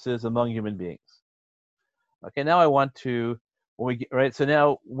choices among human beings. Okay, now I want to, so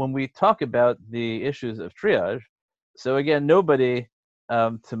now when we talk about the issues of triage, so again, nobody,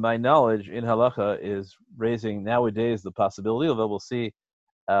 to my knowledge, in halacha is raising nowadays the possibility, although we'll see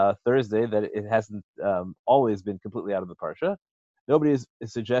Thursday that it hasn't always been completely out of the parsha. Nobody is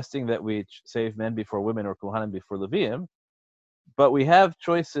suggesting that we save men before women or kohanim before leviim, but we have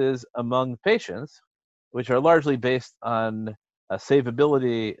choices among patients, which are largely based on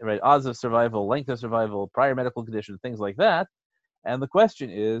savability, right, odds of survival, length of survival, prior medical condition, things like that. And the question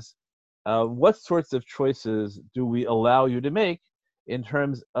is, what sorts of choices do we allow you to make in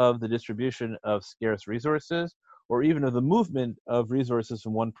terms of the distribution of scarce resources, or even of the movement of resources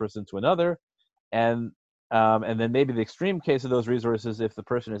from one person to another? And then maybe the extreme case of those resources, if the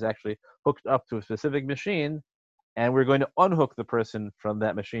person is actually hooked up to a specific machine, and we're going to unhook the person from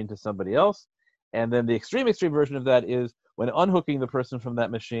that machine to somebody else. And then the extreme version of that is when unhooking the person from that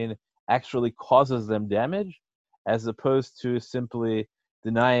machine actually causes them damage, as opposed to simply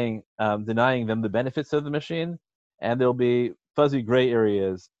denying them the benefits of the machine. And there'll be fuzzy gray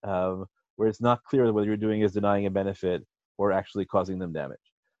areas where it's not clear that what you're doing is denying a benefit or actually causing them damage.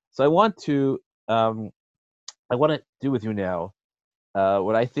 So I want to do with you now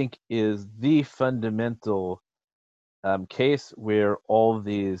what I think is the fundamental case where all of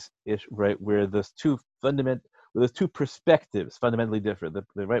these where there's two perspectives fundamentally different.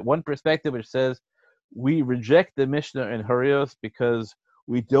 The one perspective which says we reject the Mishnah and Harios because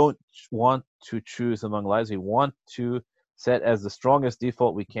we don't want to choose among lives. We want to set as the strongest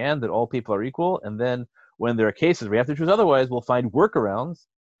default we can that all people are equal, and then when there are cases where we have to choose otherwise, we'll find workarounds,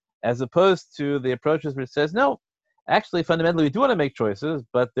 as opposed to the approaches which says no. Actually, fundamentally, we do want to make choices,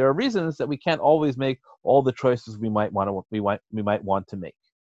 but there are reasons that we can't always make all the choices we might want to make.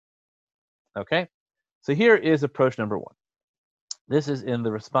 Okay, so here is approach number one. This is in the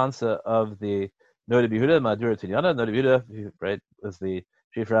responsa of the Noda B'Yehuda Madura Tinyana. Noda B'Yehuda, right, was the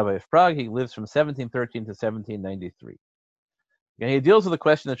chief rabbi of Prague. He lives from 1713 to 1793. And he deals with a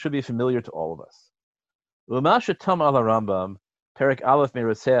question that should be familiar to all of us. L'masha tam ala Rambam, Perek Aleph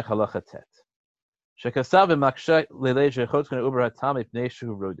Meroseach Halacha Tet.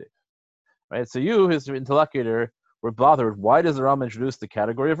 Right, so you, his interlocutor, were bothered. Why does the Rambam introduce the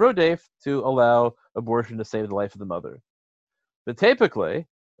category of rodef to allow abortion to save the life of the mother? But typically,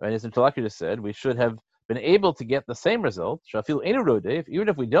 right, his interlocutor said, we should have been able to get the same result, shafil enu rodef, even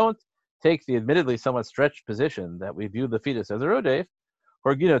if we don't take the admittedly somewhat stretched position that we view the fetus as a rodef,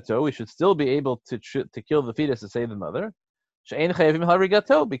 or ginoto, we should still be able to kill the fetus to save the mother,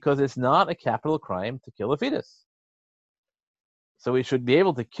 because it's not a capital crime to kill a fetus. So we should be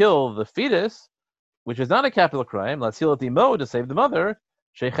able to kill the fetus, which is not a capital crime, to save the mother,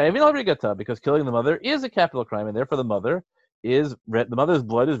 because killing the mother is a capital crime, and therefore the mother's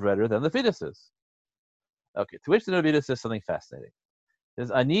blood is redder than the fetus's. Okay, to which the Noda says something fascinating. It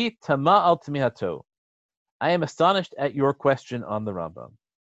says, Ani tama al tamihato. I am astonished at your question on the Rambam.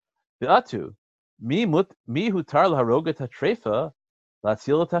 V'atu, Mi hutar laharogat hatrefa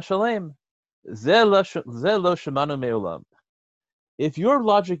latzil tashalem. Ze lo shemanu me'olam. If your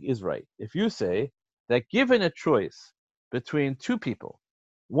logic is right, if you say that given a choice between two people,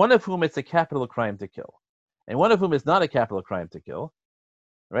 one of whom it's a capital crime to kill, and one of whom is not a capital crime to kill,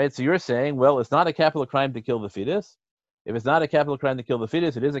 right? So you're saying, well, it's not a capital crime to kill the fetus. If it's not a capital crime to kill the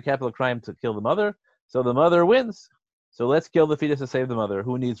fetus, it is a capital crime to kill the mother. So the mother wins. So let's kill the fetus to save the mother.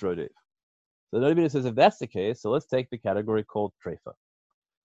 Who needs rodef? So the Noda says, if that's the case, so let's take the category called treifa.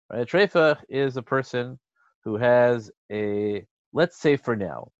 Right? A treifa is a person who has let's say for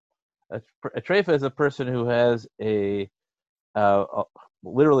now, a treifa is a person who has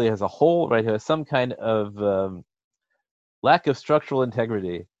literally has a hole, right? Who has some kind of lack of structural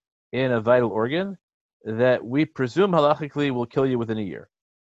integrity in a vital organ that we presume halachically will kill you within a year.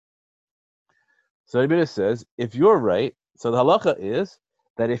 So the Noda says, if you're right, so the halacha is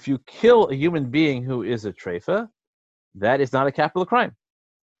that if you kill a human being who is a treifa, that is not a capital crime.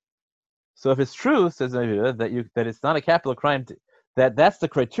 So if it's true, says Noda, that it's not a capital crime, that's the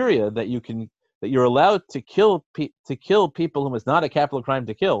criteria that you're allowed to kill people whom it's not a capital crime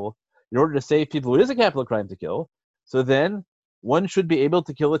to kill in order to save people who it is a capital crime to kill. So then one should be able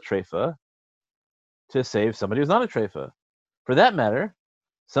to kill a treifa to save somebody who's not a treifa. For that matter,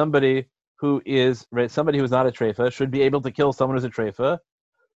 somebody who is not a treifa should be able to kill someone who's a treifa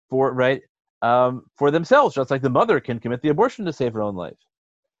for themselves, just like the mother can commit the abortion to save her own life.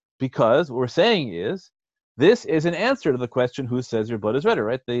 Because what we're saying is, this is an answer to the question, who says your blood is redder,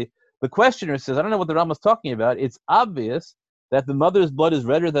 right? The questioner says, I don't know what the Rambam is talking about. It's obvious that the mother's blood is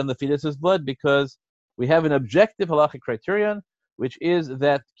redder than the fetus's blood because we have an objective halachic criterion, which is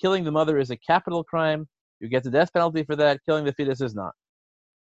that killing the mother is a capital crime. You get the death penalty for that. Killing the fetus is not.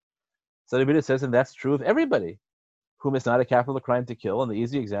 So the Noda says, and that's true of everybody whom it's not a capital crime to kill, and the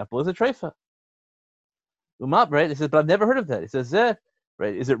easy example is a treifa. Right? He says, but I've never heard of that. He says,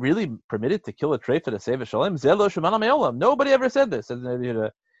 right? Is it really permitted to kill a treifa to save a shalem? Zelo shemana me'olam. Nobody ever said this. Says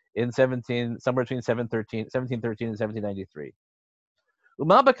the in somewhere between 1713 and 1793.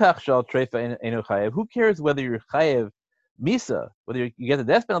 Who cares whether you're chayev misa, whether you get the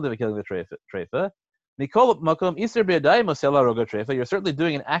death penalty for killing the treifa? You're certainly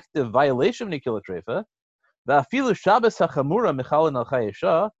doing an active violation when you kill a treifa.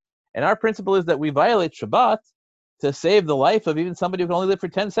 And our principle is that we violate Shabbat to save the life of even somebody who can only live for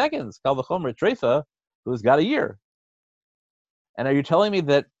 10 seconds. Kal v'chomer treifa, who's got a year. And are you telling me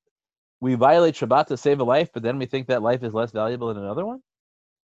that we violate Shabbat to save a life, but then we think that life is less valuable than another one?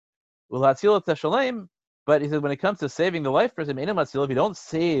 But he said, when it comes to saving the life person, if you don't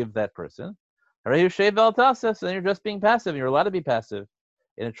save that person, then you're just being passive, and you're allowed to be passive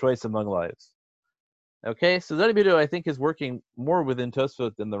in a choice among lives. Okay, so the Noda B'Yehuda, I think, is working more within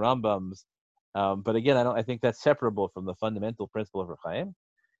Tosfot than the Rambam's, but again, I think that's separable from the fundamental principle of Reb Chaim.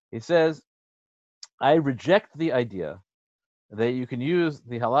 He says, I reject the idea that you can use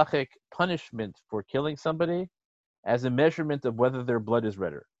the halachic punishment for killing somebody as a measurement of whether their blood is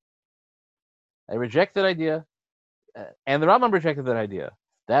redder. I reject that idea, and the Rambam rejected that idea.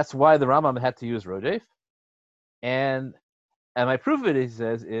 That's why the Rambam had to use Rodef. And my proof of it, he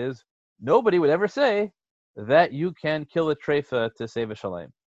says, is nobody would ever say that you can kill a treifa to save a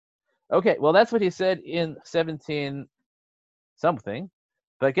shalem. Okay, well, that's what he said in 17 something.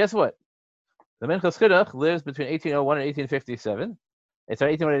 But guess what? The Minchas Chinuch lives between 1801 and 1857. It's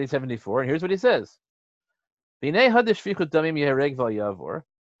 1801 and 1874, and here's what he says. On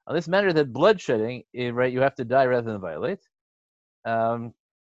this matter that bloodshedding, right, you have to die rather than violate. Niret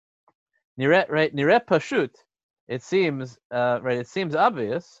pashut, it seems, right, it seems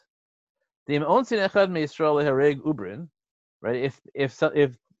obvious. Right, if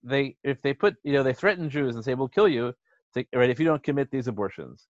they put, they threaten Jews and say, we'll kill you, right, if you don't commit these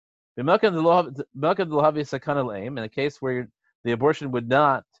abortions. In a case where the abortion would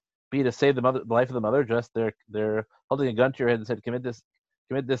not be to save the life of the mother, just they're holding a gun to your head and said, commit this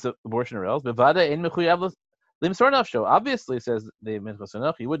abortion or else. Obviously, says the Minchas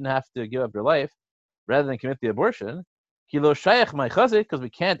Chinuch, you wouldn't have to give up your life rather than commit the abortion. Because we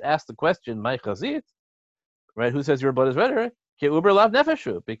can't ask the question, my chazit, right? Who says your blood is redder?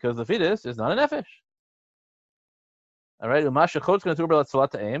 Because the fetus is not a nefesh. All right, if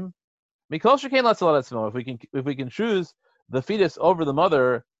we can choose the fetus over the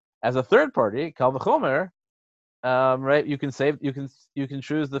mother as a third party, kal v'chomer, right? You can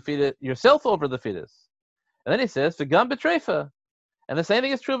choose the fetus yourself over the fetus. And then he says, "V'gam b'treifa," and the same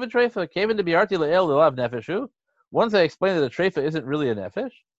thing is true of a treifa. Kevin de biarti le'el l'lav nefeshu. Once I explain that a treifa isn't really a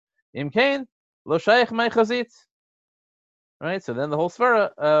nefesh, imkain lo shayich my chazit. Right. So then the whole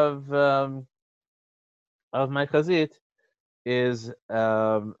svara of my chazit is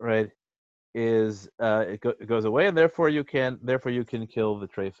right. Is it goes away, and therefore you can kill the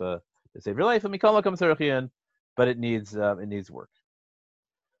treifa to save your life. But it needs work.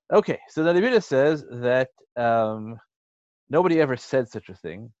 Okay, so the Noda B'Yehuda says that nobody ever said such a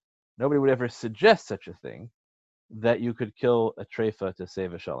thing. Nobody would ever suggest such a thing, that you could kill a treifa to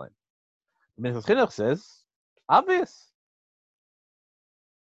save a shalem. The Minchas Chinuch says, obvious.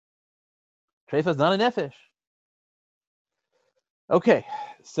 Treifa is not a nefesh. Okay,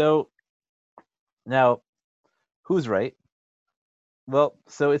 so now, who's right? Well,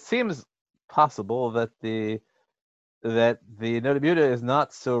 so it seems possible that the Noda B'Yehuda is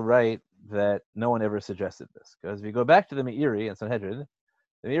not so right that no one ever suggested this. Because if you go back to the Meiri and Sanhedrin,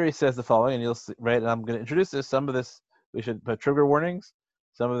 the Meiri says the following, and you'll see, right, and I'm going to introduce this. Some of this, we should put trigger warnings.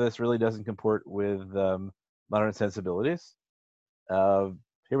 Some of this really doesn't comport with modern sensibilities. Here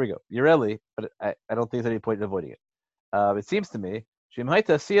we go. Yereli, but I don't think there's any point in avoiding it. It seems to me,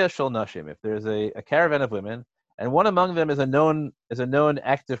 if there's a caravan of women, and one among them is a known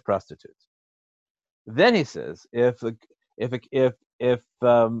active prostitute, then he says, if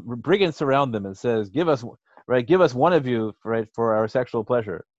brigands surround them and says, give us one of you, right, for our sexual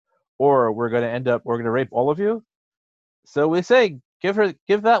pleasure, or we're going to rape all of you. So we say, give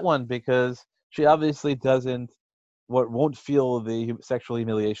that one, because she obviously won't feel the sexual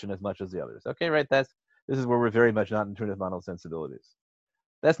humiliation as much as the others. Okay, right? This is where we're very much not in tune with model sensibilities.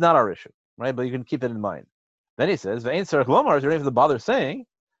 That's not our issue, right? But you can keep it in mind. Then he says, "Ve'ein tzarich lomar," you don't even bother saying,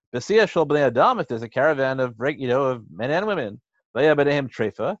 "B'siyah shel bnei adam," if there's a caravan of men and women, ve'ya b'nehem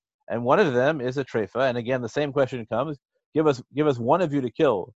treifa, and one of them is a treifa, and again the same question comes: give us one of you to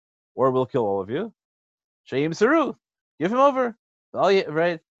kill, or we'll kill all of you. She'im saru, give him over.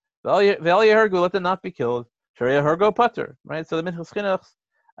 Right? Ve'al yehargu, let them not be killed. Sharia hargo pater. Right? So the Minchas Chinuch's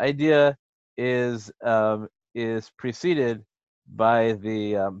idea is preceded by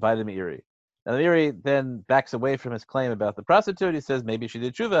the Meiri. Now the Meiri then backs away from his claim about the prostitute. He says maybe she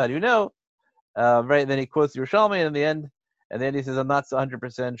did tshuva. How do you know? Right? Then he quotes Yerushalmi, and in the end, he says, I'm not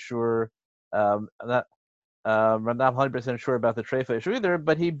 100% sure. I'm not 100% sure about the treifa issue either.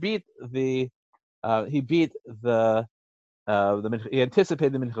 But he beat the he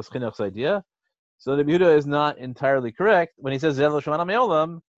anticipated the Minchas Chinuch's idea. So the Yehuda is not entirely correct when he says Zel Shemana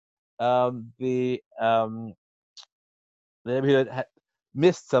Me'olam. The Yehuda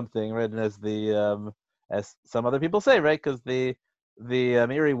missed something, right? And as some other people say, right? Because the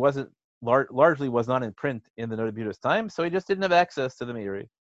Meiri largely was not in print in the Noda B'Yehuda's time, so he just didn't have access to the Meiri.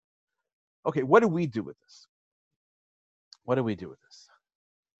 Okay, what do we do with this?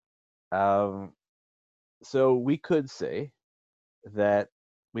 So we could say that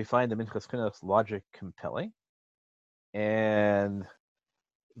we find the Minchas Chinuch's logic compelling, and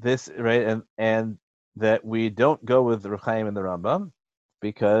this and that we don't go with Reb Chaim and the Rambam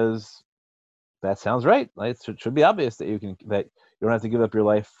because that sounds right. Right? It should be obvious that you don't have to give up your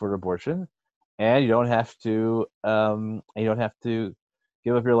life for abortion, and you don't have to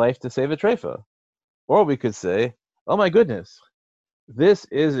give up your life to save a treifa. Or we could say, oh my goodness, this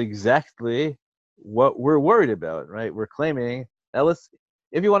is exactly what we're worried about, right? We're claiming that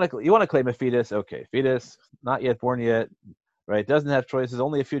if you want to claim a fetus, okay, fetus not yet born yet, right? Doesn't have choices,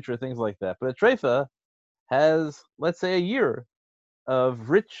 only a future, things like that. But a treifa has, let's say, a year of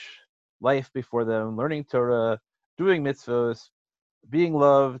rich life before them, learning Torah, doing mitzvos, being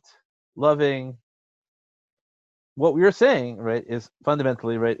loved, loving. What we are saying, right, is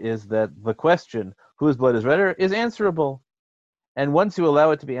fundamentally, right, is that the question, whose blood is redder, is answerable. And once you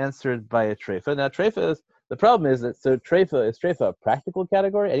allow it to be answered by a treifa, now the problem is that, is treifa a practical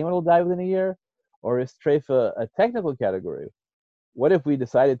category? Anyone will die within a year? Or is treifa a technical category? What if we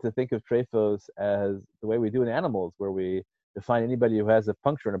decided to think of treifos as the way we do in animals, where we define anybody who has a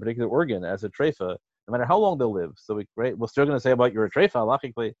puncture in a particular organ as a treifa, no matter how long they'll live? So we're still going to say about you're a treifa,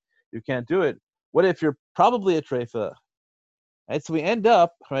 logically, you can't do it. What if you're probably a treifa? Right? So we end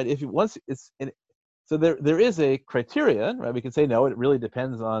up, right, so there is a criterion, right? We can say, no, it really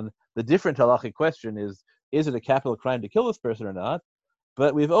depends on the different halachic question is it a capital crime to kill this person or not?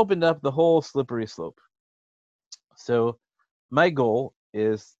 But we've opened up the whole slippery slope. So my goal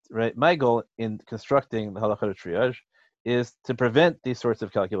in constructing the halakha triage is to prevent these sorts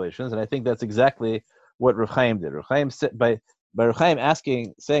of calculations, and I think that's exactly what Reb Chaim did. Reb Chaim said, by Reb Chaim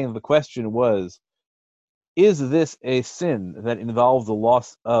saying the question was, is this a sin that involves the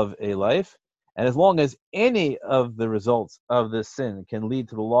loss of a life? And as long as any of the results of this sin can lead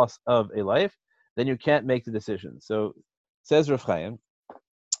to the loss of a life, then you can't make the decision. So says Reb Chaim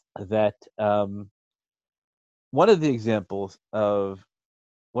that one of the examples of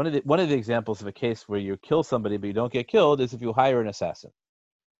a case where you kill somebody but you don't get killed is if you hire an assassin.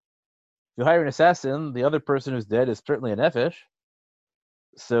 If you hire an assassin, the other person who's dead is certainly a nefesh.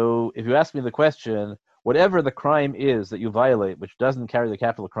 So if you ask me the question, whatever the crime is that you violate, which doesn't carry the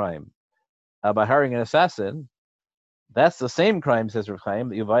capital crime, by hiring an assassin, that's the same crime, says Reb Chaim,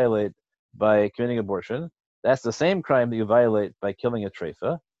 that you violate by committing abortion. That's the same crime that you violate by killing a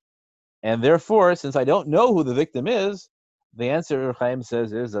treifa. And therefore, since I don't know who the victim is, the answer Reb Chaim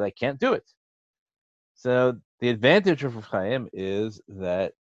says is that I can't do it. So the advantage of Reb Chaim is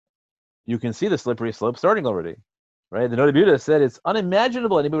that you can see the slippery slope starting already. Right? The Noda B'Yehuda said it's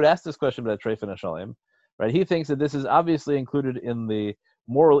unimaginable anybody would ask this question about treifa and hashalim. Right? He thinks that this is obviously included in the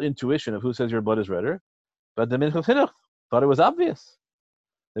moral intuition of who says your blood is redder, but the Minchas Chinuch thought it was obvious.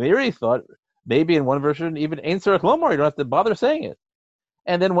 The Meiri thought maybe in one version even Ein Tzarech Lomar, you don't have to bother saying it.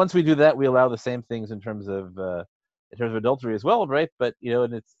 And then once we do that, we allow the same things in terms of adultery as well, right? But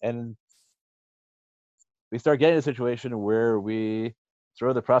and we start getting a situation where we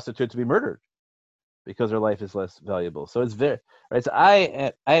throw the prostitute to be murdered because her life is less valuable. So it's very right. So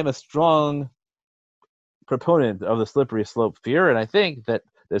I am a strong proponent of the slippery slope fear, and I think that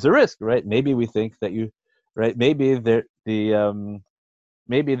there's a risk, right? Maybe we think that maybe the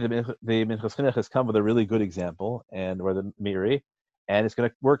Minchas Chinuch has come with a really good example, or the Meiri, and it's going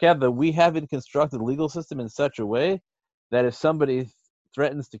to work out that we haven't constructed the legal system in such a way that if somebody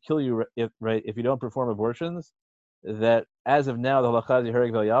threatens to kill you, if you don't perform abortions, that as of now the halakha is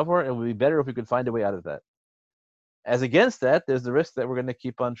Yehareg V'Yavor, it would be better if we could find a way out of that. As against that, there's the risk that we're going to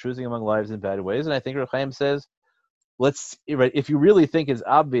keep on choosing among lives in bad ways. And I think Reb Chaim says, if you really think it's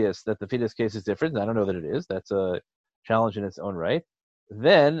obvious that the fetus case is different, and I don't know that it is, that's a challenge in its own right,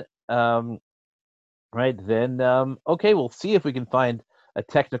 then, okay, we'll see if we can find a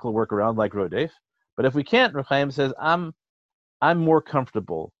technical workaround like Rodef. But if we can't, Reb Chaim says, I'm more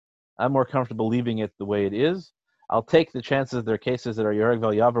comfortable. I'm more comfortable leaving it the way it is. I'll take the chances there are cases that are Yehareg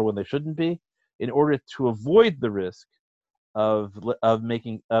V'Yavor when they shouldn't be, in order to avoid the risk of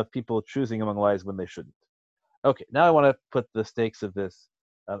people choosing among lives when they shouldn't. Okay, now I want to put the stakes of this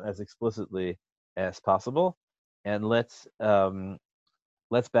as explicitly as possible, and let's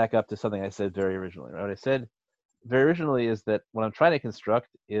back up to something I said very originally. What I said very originally is that what I'm trying to construct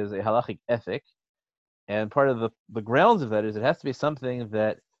is a halachic ethic, and part of the grounds of that is it has to be something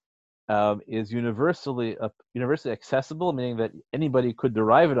that is universally accessible, meaning that anybody could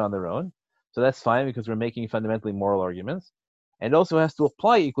derive it on their own. So that's fine because we're making fundamentally moral arguments, and it also has to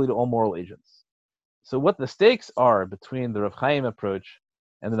apply equally to all moral agents. So what the stakes are between the Reb Chaim approach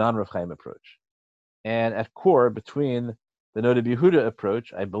and the non-Reb Chaim approach, and at core between the Noda B'Yehuda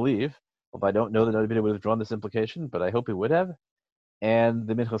approach, I believe, although I don't know that Noda B'Yehuda would have drawn this implication, but I hope he would have, And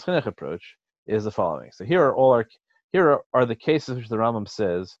the Minchas Chinuch approach is the following. So here are the cases which the Rambam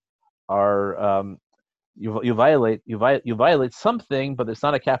says are you violate something, but it's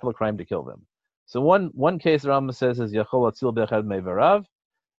not a capital crime to kill them. So one case the Rambam says is Yachol Atzil Bechad Mevarav,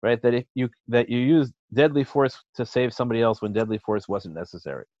 right? That you use deadly force to save somebody else when deadly force wasn't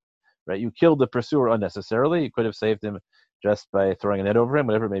necessary, right? You killed the pursuer unnecessarily. You could have saved him just by throwing a net over him,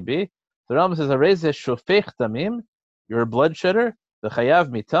 whatever it may be. The Rambam says, "Arezeh shofech damim, you're a bloodshedder, the chayav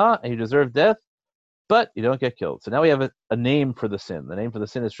mita, and you deserve death, but you don't get killed." So now we have a name for the sin. The name for the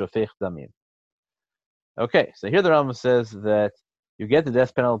sin is shofech damim. Okay, so here the Rambam says that you get the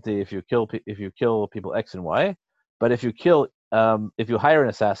death penalty if you kill people X and Y, but if you hire an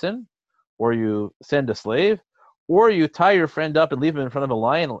assassin, or you send a slave, or you tie your friend up and leave him in front of a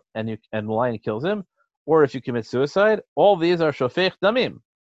lion and the lion kills him, or if you commit suicide, all these are shofech damim,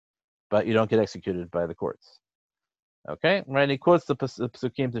 but you don't get executed by the courts. Okay, right? And he quotes the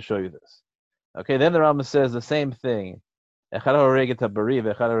psukim to show you this. Okay, then the Rambam says the same thing. Right,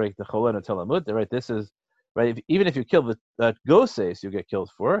 this is right. Even if you kill the goses, you get killed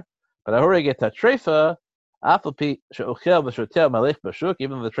for. But even though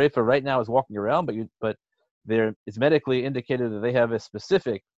the treifa right now is walking around, but it's medically indicated that they have a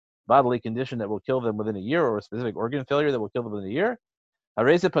specific bodily condition that will kill them within a year, or a specific organ failure that will kill them within a year.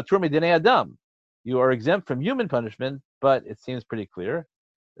 You are exempt from human punishment, but it seems pretty clear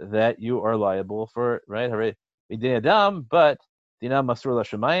that you are liable for, right? But dinam masur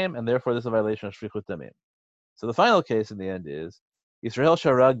l'shamayim, and therefore this is a violation of shvichut damim. So the final case in the end is Yisrael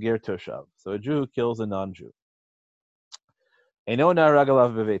sharag ger toshav. So a Jew who kills a non-Jew. Eino narag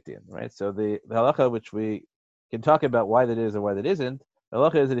alav bevetin, right? So the halacha, which we can talk about why that is or why that isn't, the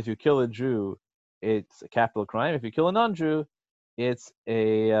halacha is that if you kill a Jew, it's a capital crime. If you kill a non-Jew, it's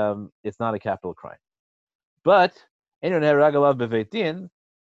not a capital crime. But Eino narag alav bevetin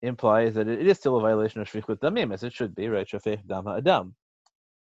implies that it is still a violation of shvichut damim, as it should be, right? Shofech dam ha'adam.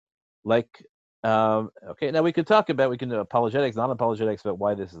 Like, okay, now we can do apologetics, non-apologetics about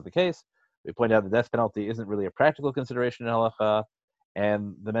why this is the case. We point out the death penalty isn't really a practical consideration in halacha,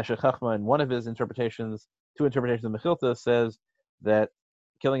 and the Meshech Chachma, in one of his interpretations, two interpretations of Mechilta, says that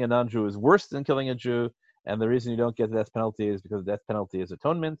killing a non-Jew is worse than killing a Jew, and the reason you don't get the death penalty is because the death penalty is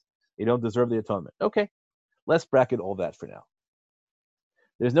atonement. You don't deserve the atonement. Okay, let's bracket all that for now.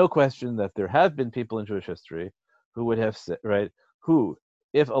 There's no question that there have been people in Jewish history who would have said, right, who,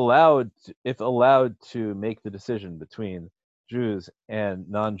 if allowed to make the decision between Jews and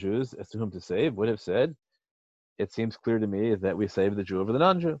non-Jews as to whom to save, would have said, it seems clear to me that we save the Jew over the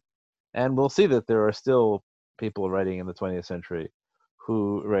non-Jew. And we'll see that there are still people writing in the 20th century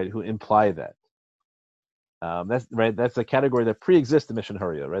who imply that. That's right. That's a category that pre-exists the Mishnah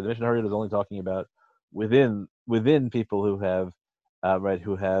Torah, right? The Mishnah Torah is only talking about within people who have a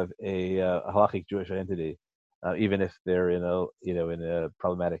halachic Jewish identity, even if they're in a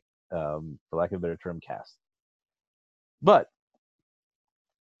problematic, for lack of a better term, caste. But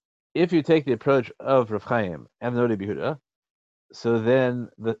if you take the approach of Rav Chaim and the Nodi B'Yehuda, so then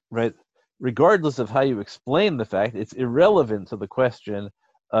regardless of how you explain the fact, it's irrelevant to the question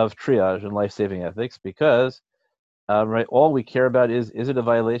of triage and life-saving ethics, because all we care about is it a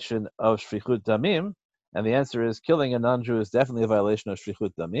violation of shvichut damim? And the answer is killing a non-Jew is definitely a violation of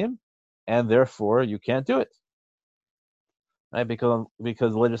shvichut damim, and therefore you can't do it, right? Because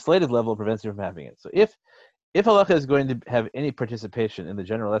the legislative level prevents you from having it. So if halacha is going to have any participation in the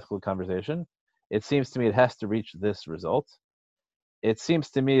general ethical conversation, it seems to me it has to reach this result. It seems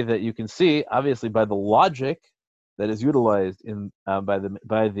to me that you can see, obviously, by the logic that is utilized in by the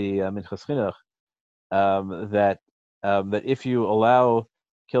Minchas Chinuch, that if you allow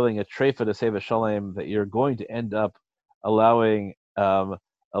killing a treifa to save a shalem, that you're going to end up allowing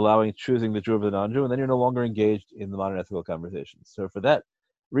choosing the Jew over the non-Jew, and then you're no longer engaged in the modern ethical conversation. So for that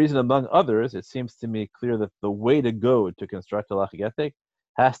reason, among others, it seems to me clear that the way to go to construct a halachic ethic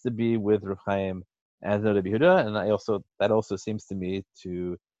has to be with Rav Chaim and Nodi B'Yehuda, and that also seems to me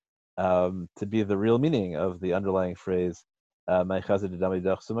to be the real meaning of the underlying phrase which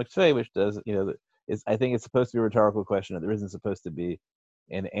does, I think it's supposed to be a rhetorical question, and there isn't supposed to be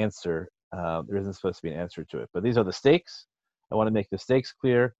an answer. There isn't supposed to be an answer to it. But these are the stakes. I want to make the stakes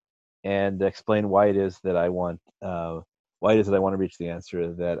clear and explain why it is that I want to reach the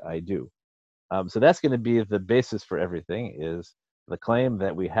answer that I do. So that's going to be the basis for everything, is the claim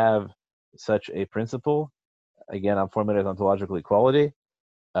that we have such a principle. Again, I'm formulating ontological equality,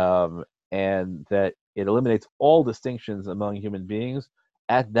 and that it eliminates all distinctions among human beings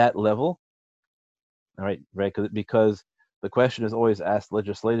at that level. All right, because the question is always asked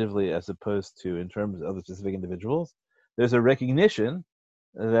legislatively as opposed to in terms of the specific individuals. there's a recognition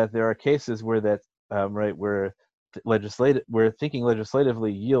that there are cases where that right where where thinking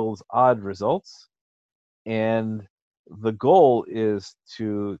legislatively yields odd results, and the goal is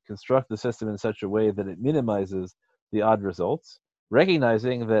to construct the system in such a way that it minimizes the odd results,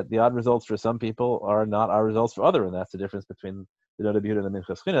 recognizing that the odd results for some people are not odd results for other, and that's the difference between the Noda B'Yehuda and the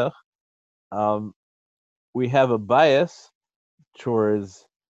Minchas Chinuch. We have a bias towards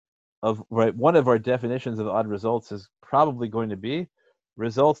one of our definitions of odd results is probably going to be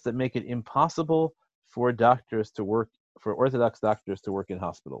results that make it impossible for doctors to work, for Orthodox doctors to work in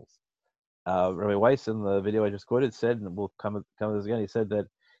hospitals. Rabbi Weiss, in the video I just quoted, said, and we'll come to this again, he said that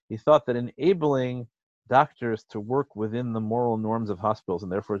he thought that enabling doctors to work within the moral norms of hospitals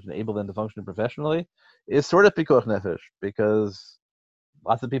and therefore to enable them to function professionally is sort of pikuach nefesh, because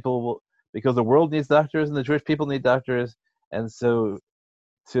lots of people because the world needs doctors and the Jewish people need doctors, and so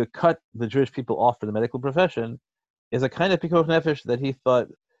to cut the Jewish people off from the medical profession is a kind of pikuach nefesh that he thought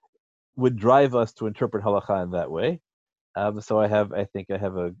would drive us to interpret halacha in that way. So I think I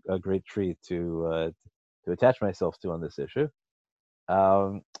have a great tree to attach myself to on this issue.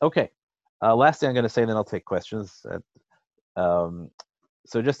 Okay, last thing I'm going to say, and then I'll take questions.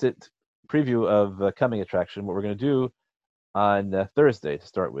 So just a preview of coming attraction. What we're going to do on Thursday to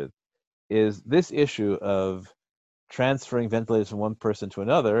start with is this issue of transferring ventilators from one person to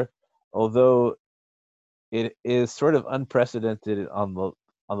another, although it is sort of unprecedented on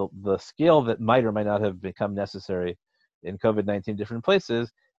the scale that might or might not have become necessary in COVID-19 different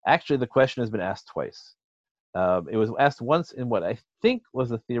places. Actually, the question has been asked twice. It was asked once in what I think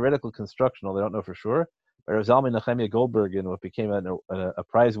was a theoretical construction, although I don't know for sure, by Rav Zalman Nechemia Goldberg in what became a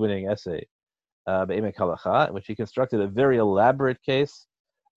prize-winning essay, Be'emek Halacha, in which he constructed a very elaborate case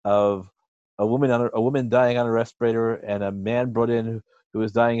of a woman dying on a respirator and a man brought in who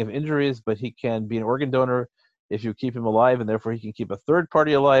is dying of injuries, but he can be an organ donor if you keep him alive, and therefore he can keep a third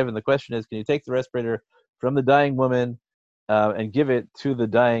party alive. And the question is, can you take the respirator from the dying woman and give it to the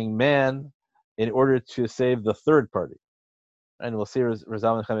dying man in order to save the third party? And we'll see Rav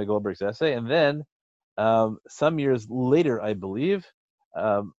Zalman Nechemia Goldberg's essay. And then some years later, I believe,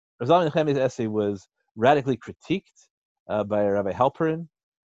 Rav Zalman Nechemia's essay was radically critiqued by Rabbi Halperin.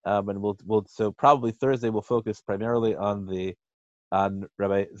 And so probably Thursday we'll focus primarily on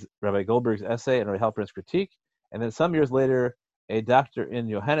Rabbi Goldberg's essay and Rabbi Halperin's critique. And then some years later, a doctor in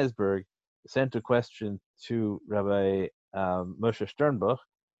Johannesburg sent a question to Rabbi Moshe Sternbuch.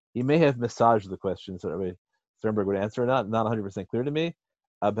 He may have massaged the question so Rabbi Sternberg would answer or not 100% clear to me,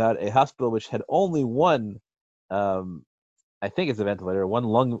 about a hospital which had only one, I think it's a ventilator, one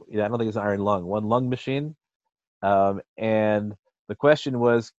lung, I don't think it's an iron lung, one lung machine. And the question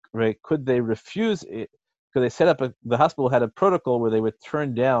was, right, could they refuse it? Could they set up the hospital had a protocol where they would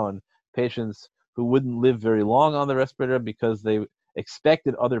turn down patients who wouldn't live very long on the respirator because they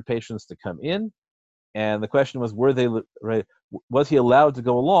expected other patients to come in. And the question was, was he allowed to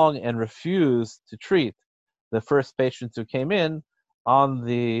go along and refuse to treat the first patients who came in on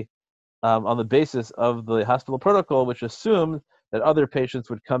the basis of the hospital protocol, which assumed that other patients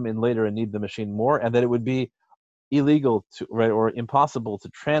would come in later and need the machine more, and that it would be illegal to, or impossible to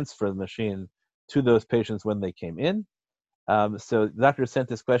transfer the machine to those patients when they came in. So the doctor sent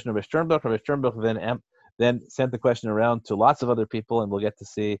this question to Rabbi Sternbuch. Rabbi Sternbuch then sent the question around to lots of other people, and we'll get to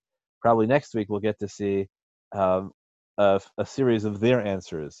see, probably next week, we'll get to see a series of their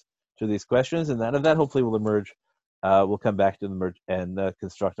answers to these questions, and out of that hopefully will emerge, we'll come back to them and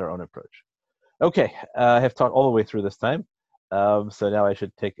construct our own approach. Okay, I have talked all the way through this time, so now I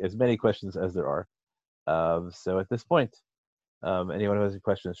should take as many questions as there are. So at this point, anyone who has any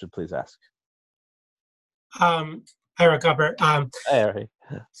questions should please ask. Hi, Rick Upper. Hi, Ari.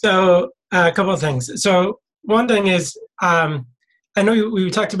 So a couple of things. So one thing is, I know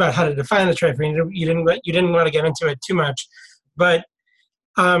we talked about how to define the trefa. You didn't want to get into it too much, but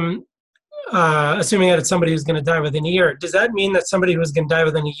assuming that it's somebody who's going to die within a year, does that mean that somebody who's going to die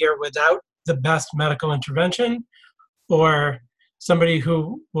within a year without the best medical intervention, or somebody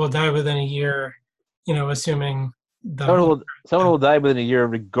who will die within a year, assuming someone will die within a year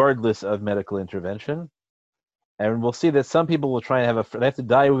regardless of medical intervention? And we'll see that some people will try and they have to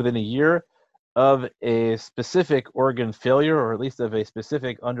die within a year of a specific organ failure, or at least of a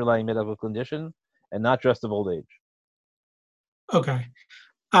specific underlying medical condition, and not just of old age. Okay.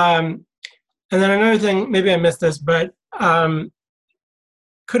 And then another thing, maybe I missed this, but could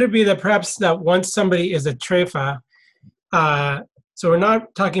it be that perhaps that once somebody is a trefa, so we're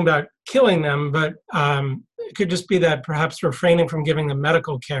not talking about killing them, but it could just be that perhaps refraining from giving them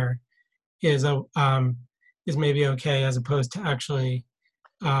medical care is maybe okay, as opposed to actually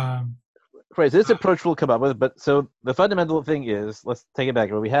Right, so this approach will come up with, but so the fundamental thing is, let's take it back.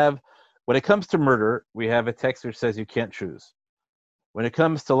 When it comes to murder, we have a text which says you can't choose. When it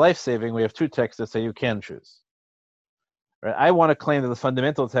comes to life-saving, we have two texts that say you can choose. Right? I want to claim that the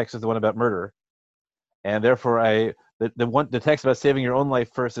fundamental text is the one about murder, and therefore the text about saving your own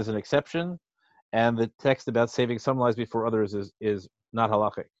life first is an exception, and the text about saving some lives before others is not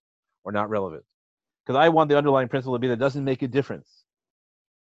halakhic or not relevant. Because I want the underlying principle to be that it doesn't make a difference.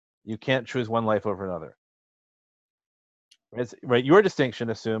 You can't choose one life over another. Right? Your distinction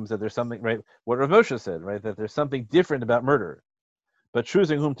assumes that there's something, right? What Rav Moshe said, right? That there's something different about murder. But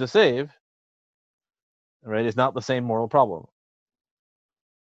choosing whom to save, right, is not the same moral problem.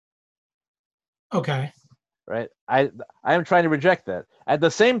 Okay. Right? I am trying to reject that. At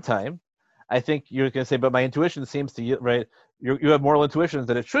the same time, I think you're going to say, but my intuition seems to, right? You have moral intuitions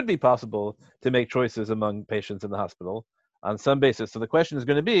that it should be possible to make choices among patients in the hospital on some basis. So the question is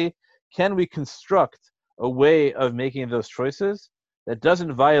going to be, can we construct a way of making those choices that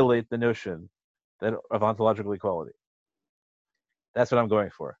doesn't violate the notion of ontological equality? That's what I'm going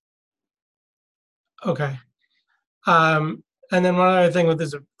for. Okay. And then one other thing with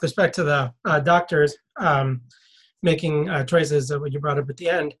this respect to the doctors making choices that what you brought up at the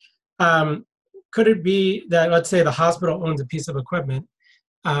end, could it be that, let's say the hospital owns a piece of equipment,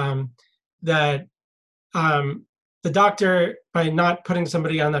 that the doctor, by not putting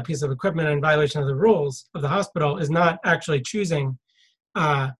somebody on that piece of equipment in violation of the rules of the hospital, is not actually choosing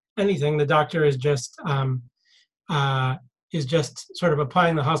anything. The doctor is just sort of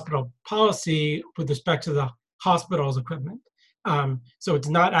applying the hospital policy with respect to the hospital's equipment. So it's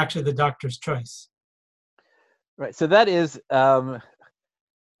not actually the doctor's choice. Right. So that is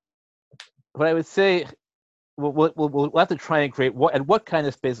what I would say. We'll have to try and create what kind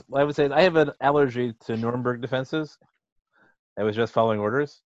of space. I would say I have an allergy to Nuremberg defenses. I was just following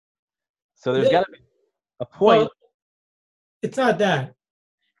orders. So there's got to be a point. Well, it's not that.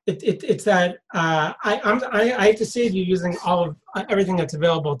 It's that I have to save you using all of everything that's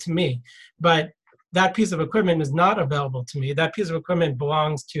available to me, but that piece of equipment is not available to me. That piece of equipment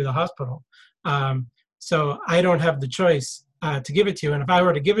belongs to the hospital, so I don't have the choice to give it to you. And if I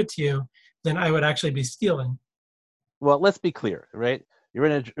were to give it to you, then I would actually be stealing. Well, let's be clear, right? You're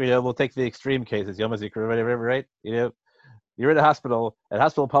in a, we'll take the extreme cases, Yom HaZikaron or whatever, right? You're in a hospital, and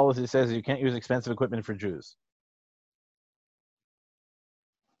hospital policy says you can't use expensive equipment for Jews.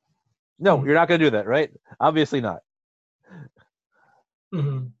 No, you're not going to do that, right? Obviously not.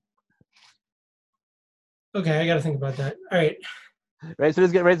 Mm-hmm. Okay, I got to think about that. All right. Right. So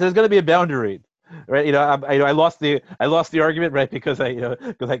there's going to be a boundary, right? I lost the argument, right? Because I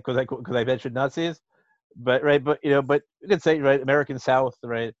mentioned Nazis, but you could say, right, American South,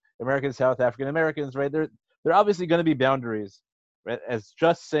 right? American South, African Americans, right? There are obviously going to be boundaries, right? As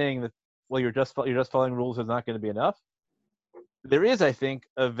just saying that, well, you're just following rules is not going to be enough. There is, I think,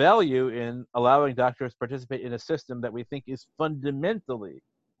 a value in allowing doctors to participate in a system that we think is fundamentally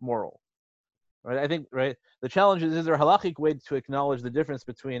moral. Right? I think, right, the challenge is there a halachic way to acknowledge the difference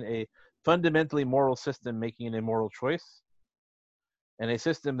between a fundamentally moral system making an immoral choice and a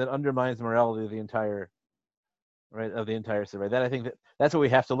system that undermines the morality of the entire system, right? That I think that's what we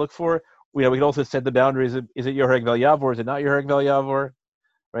have to look for. We can also set the boundaries. Is it Yoreg Vel Yavor? Is it not Yoreg Vel Yavor?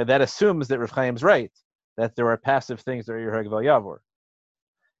 Right? That assumes that Rav Chaim's right, that there are passive things that are Yoreg Vel Yavor.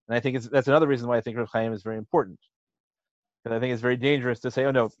 And I think that's another reason why I think Rav Chaim is very important. Because I think it's very dangerous to say,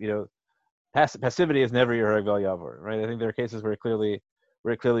 oh no, passivity is never Yoreg Vel Yavor, right? I think there are cases where it clearly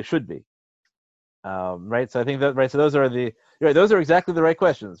should be, right? So I think that, right. So those are exactly the right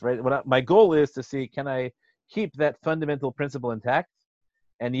questions, right? My goal is to see, can I keep that fundamental principle intact,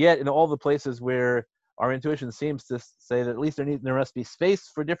 and yet in all the places where our intuition seems to say that at least there must be space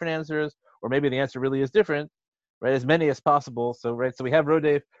for different answers, or maybe the answer really is different, right? As many as possible. So right. So we have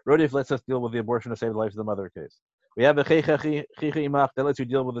Rodef. Rodef lets us deal with the abortion to save the life of the mother case. We have a Chicha Imach that lets you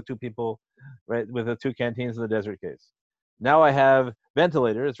deal with the two people, right, with the two canteens in the desert case. Now I have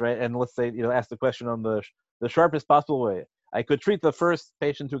ventilators, right, and let's say, ask the question on the sharpest possible way. I could treat the first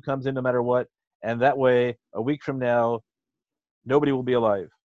patient who comes in no matter what, and that way, a week from now, nobody will be alive.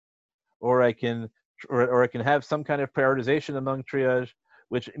 Or I can have some kind of prioritization among triage,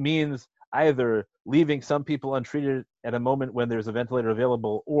 which means either leaving some people untreated at a moment when there's a ventilator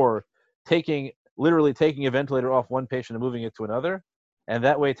available, or literally taking a ventilator off one patient and moving it to another, and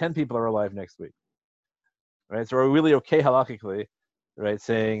that way 10 people are alive next week, right? So are we really okay halachically, right,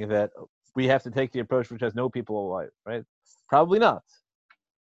 saying that we have to take the approach which has no people alive, right? Probably not.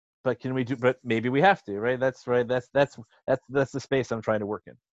 But can we do? But maybe we have to, right? That's right. That's the space I'm trying to work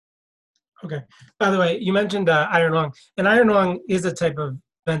in. Okay. By the way, you mentioned iron lung, and iron lung is a type of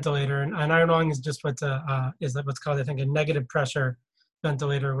ventilator, and an iron lung is just what's what's called, I think, a negative pressure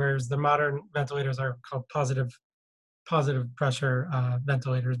ventilator, whereas the modern ventilators are called positive pressure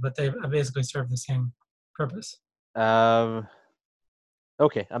ventilators, but they basically serve the same purpose.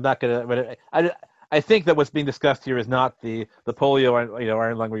 Okay, I'm not gonna. But I think that what's being discussed here is not the polio,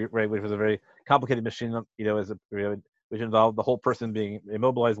 iron lung, right, which was a very complicated machine, which involved the whole person being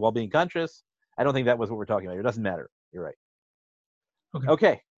immobilized while being conscious. I don't think that was what we're talking about. It doesn't matter. You're right. Okay.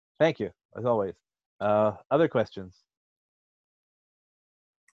 Okay. Thank you, as always. Other questions?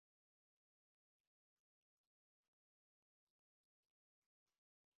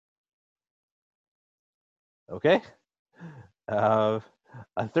 Okay. On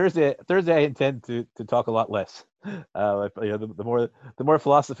Thursday, I intend to talk a lot less. The more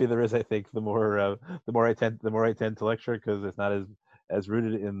philosophy there is, I think, the more I tend to lecture, because it's not as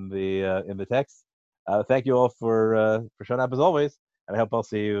rooted in the text. Thank you all for showing up as always, and I hope I'll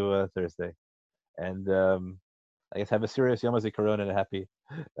see you Thursday. And I guess have a serious Yom HaZikaron and a happy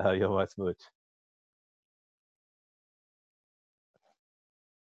Yom HaAtzmaut.